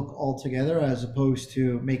make the milk all together, as opposed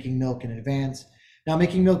to making milk in advance. Now,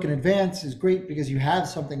 making milk in advance is great because you have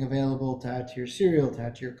something available to add to your cereal, to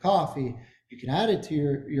add to your coffee. You can add it to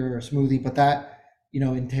your smoothie, but that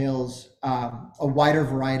entails a wider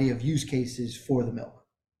variety of use cases for the milk.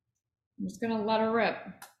 I'm just gonna let her rip.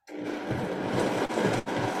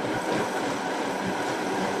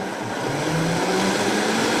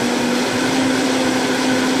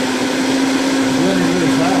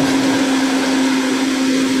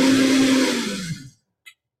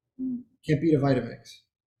 Can't beat a Vitamix.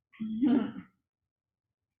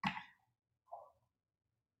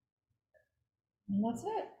 And that's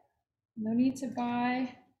it. No need to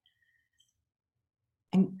buy.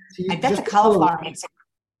 And I bet the cauliflower makes it.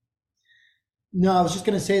 No, I was just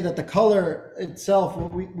going to say that the color itself,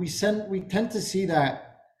 we tend to see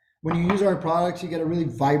that when you use our products, you get a really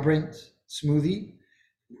vibrant smoothie.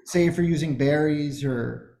 Say if you're using berries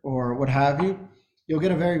or what have you, you'll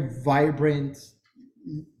get a very vibrant,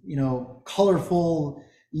 colorful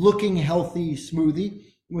looking healthy smoothie.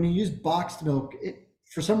 When you use boxed milk,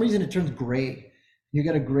 for some reason it turns gray. You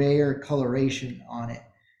get a grayer coloration on it.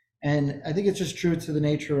 And I think it's just true to the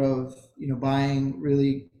nature of,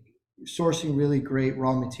 sourcing really great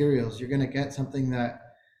raw materials. You're going to get something that,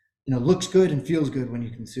 looks good and feels good when you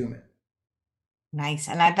consume it. Nice.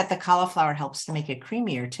 And I bet the cauliflower helps to make it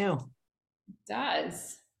creamier too. It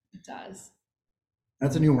does. It does.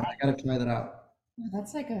 That's a new one. I got to try that out.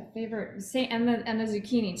 That's like a favorite. And the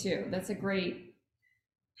zucchini too. That's a great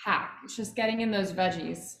hack. It's just getting in those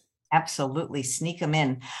veggies. Absolutely. Sneak them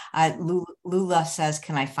in. Lula says,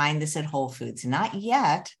 can I find this at Whole Foods? Not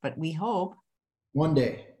yet, but we hope. One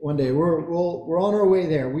day. We're on our way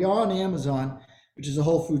there. We are on Amazon, which is a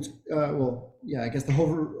Whole Foods, I guess the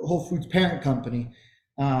Whole Foods parent company.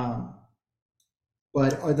 But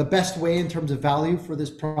the best way in terms of value for this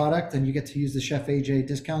product, and you get to use the Chef AJ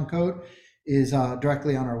discount code, is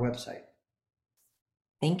directly on our website.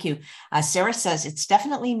 Thank you. Sarah says, it's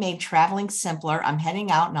definitely made traveling simpler. I'm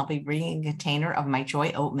heading out and I'll be bringing a container of my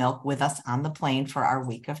JOI oat milk with us on the plane for our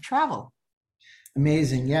week of travel.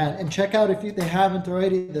 Amazing. Yeah. And check out, if they haven't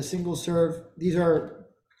already, the single serve. These are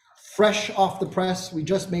fresh off the press. We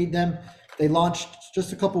just made them. They launched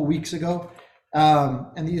just a couple weeks ago.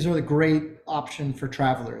 And these are the great option for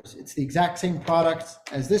travelers. It's the exact same product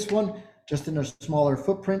as this one, just in a smaller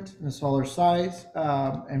footprint and a smaller size,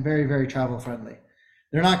 and very, very travel friendly.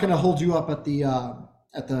 They're not going to hold you up at the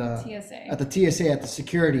TSA, at the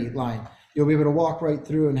security line. You'll be able to walk right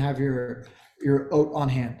through and have your oat on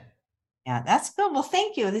hand. Yeah, that's good. Well,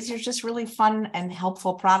 thank you. These are just really fun and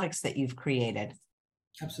helpful products that you've created.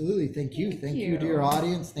 Absolutely. Thank you. Thank you to your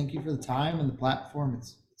audience. Thank you for the time and the platform.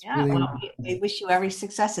 It's really we wish you every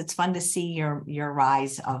success. It's fun to see your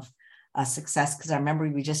rise of success, because I remember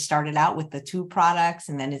we just started out with the 2 products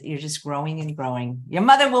and then you're just growing and growing. Your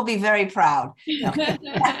mother will be very proud. We're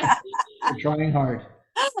trying hard.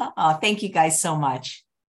 Oh, thank you guys so much.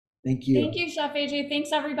 Thank you. Thank you, Chef AJ.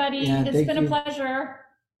 Thanks, everybody. Yeah, it's been a pleasure.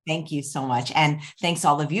 Thank you so much. And thanks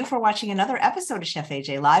all of you for watching another episode of Chef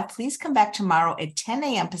AJ Live. Please come back tomorrow at 10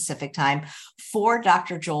 a.m. Pacific time for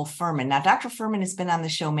Dr. Joel Fuhrman. Now, Dr. Fuhrman has been on the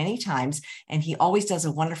show many times and he always does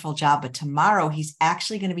a wonderful job. But tomorrow he's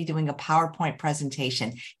actually going to be doing a PowerPoint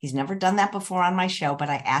presentation. He's never done that before on my show, but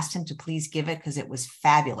I asked him to please give it because it was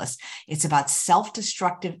fabulous. It's about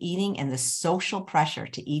self-destructive eating and the social pressure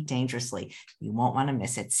to eat dangerously. You won't want to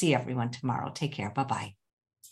miss it. See everyone tomorrow. Take care. Bye-bye.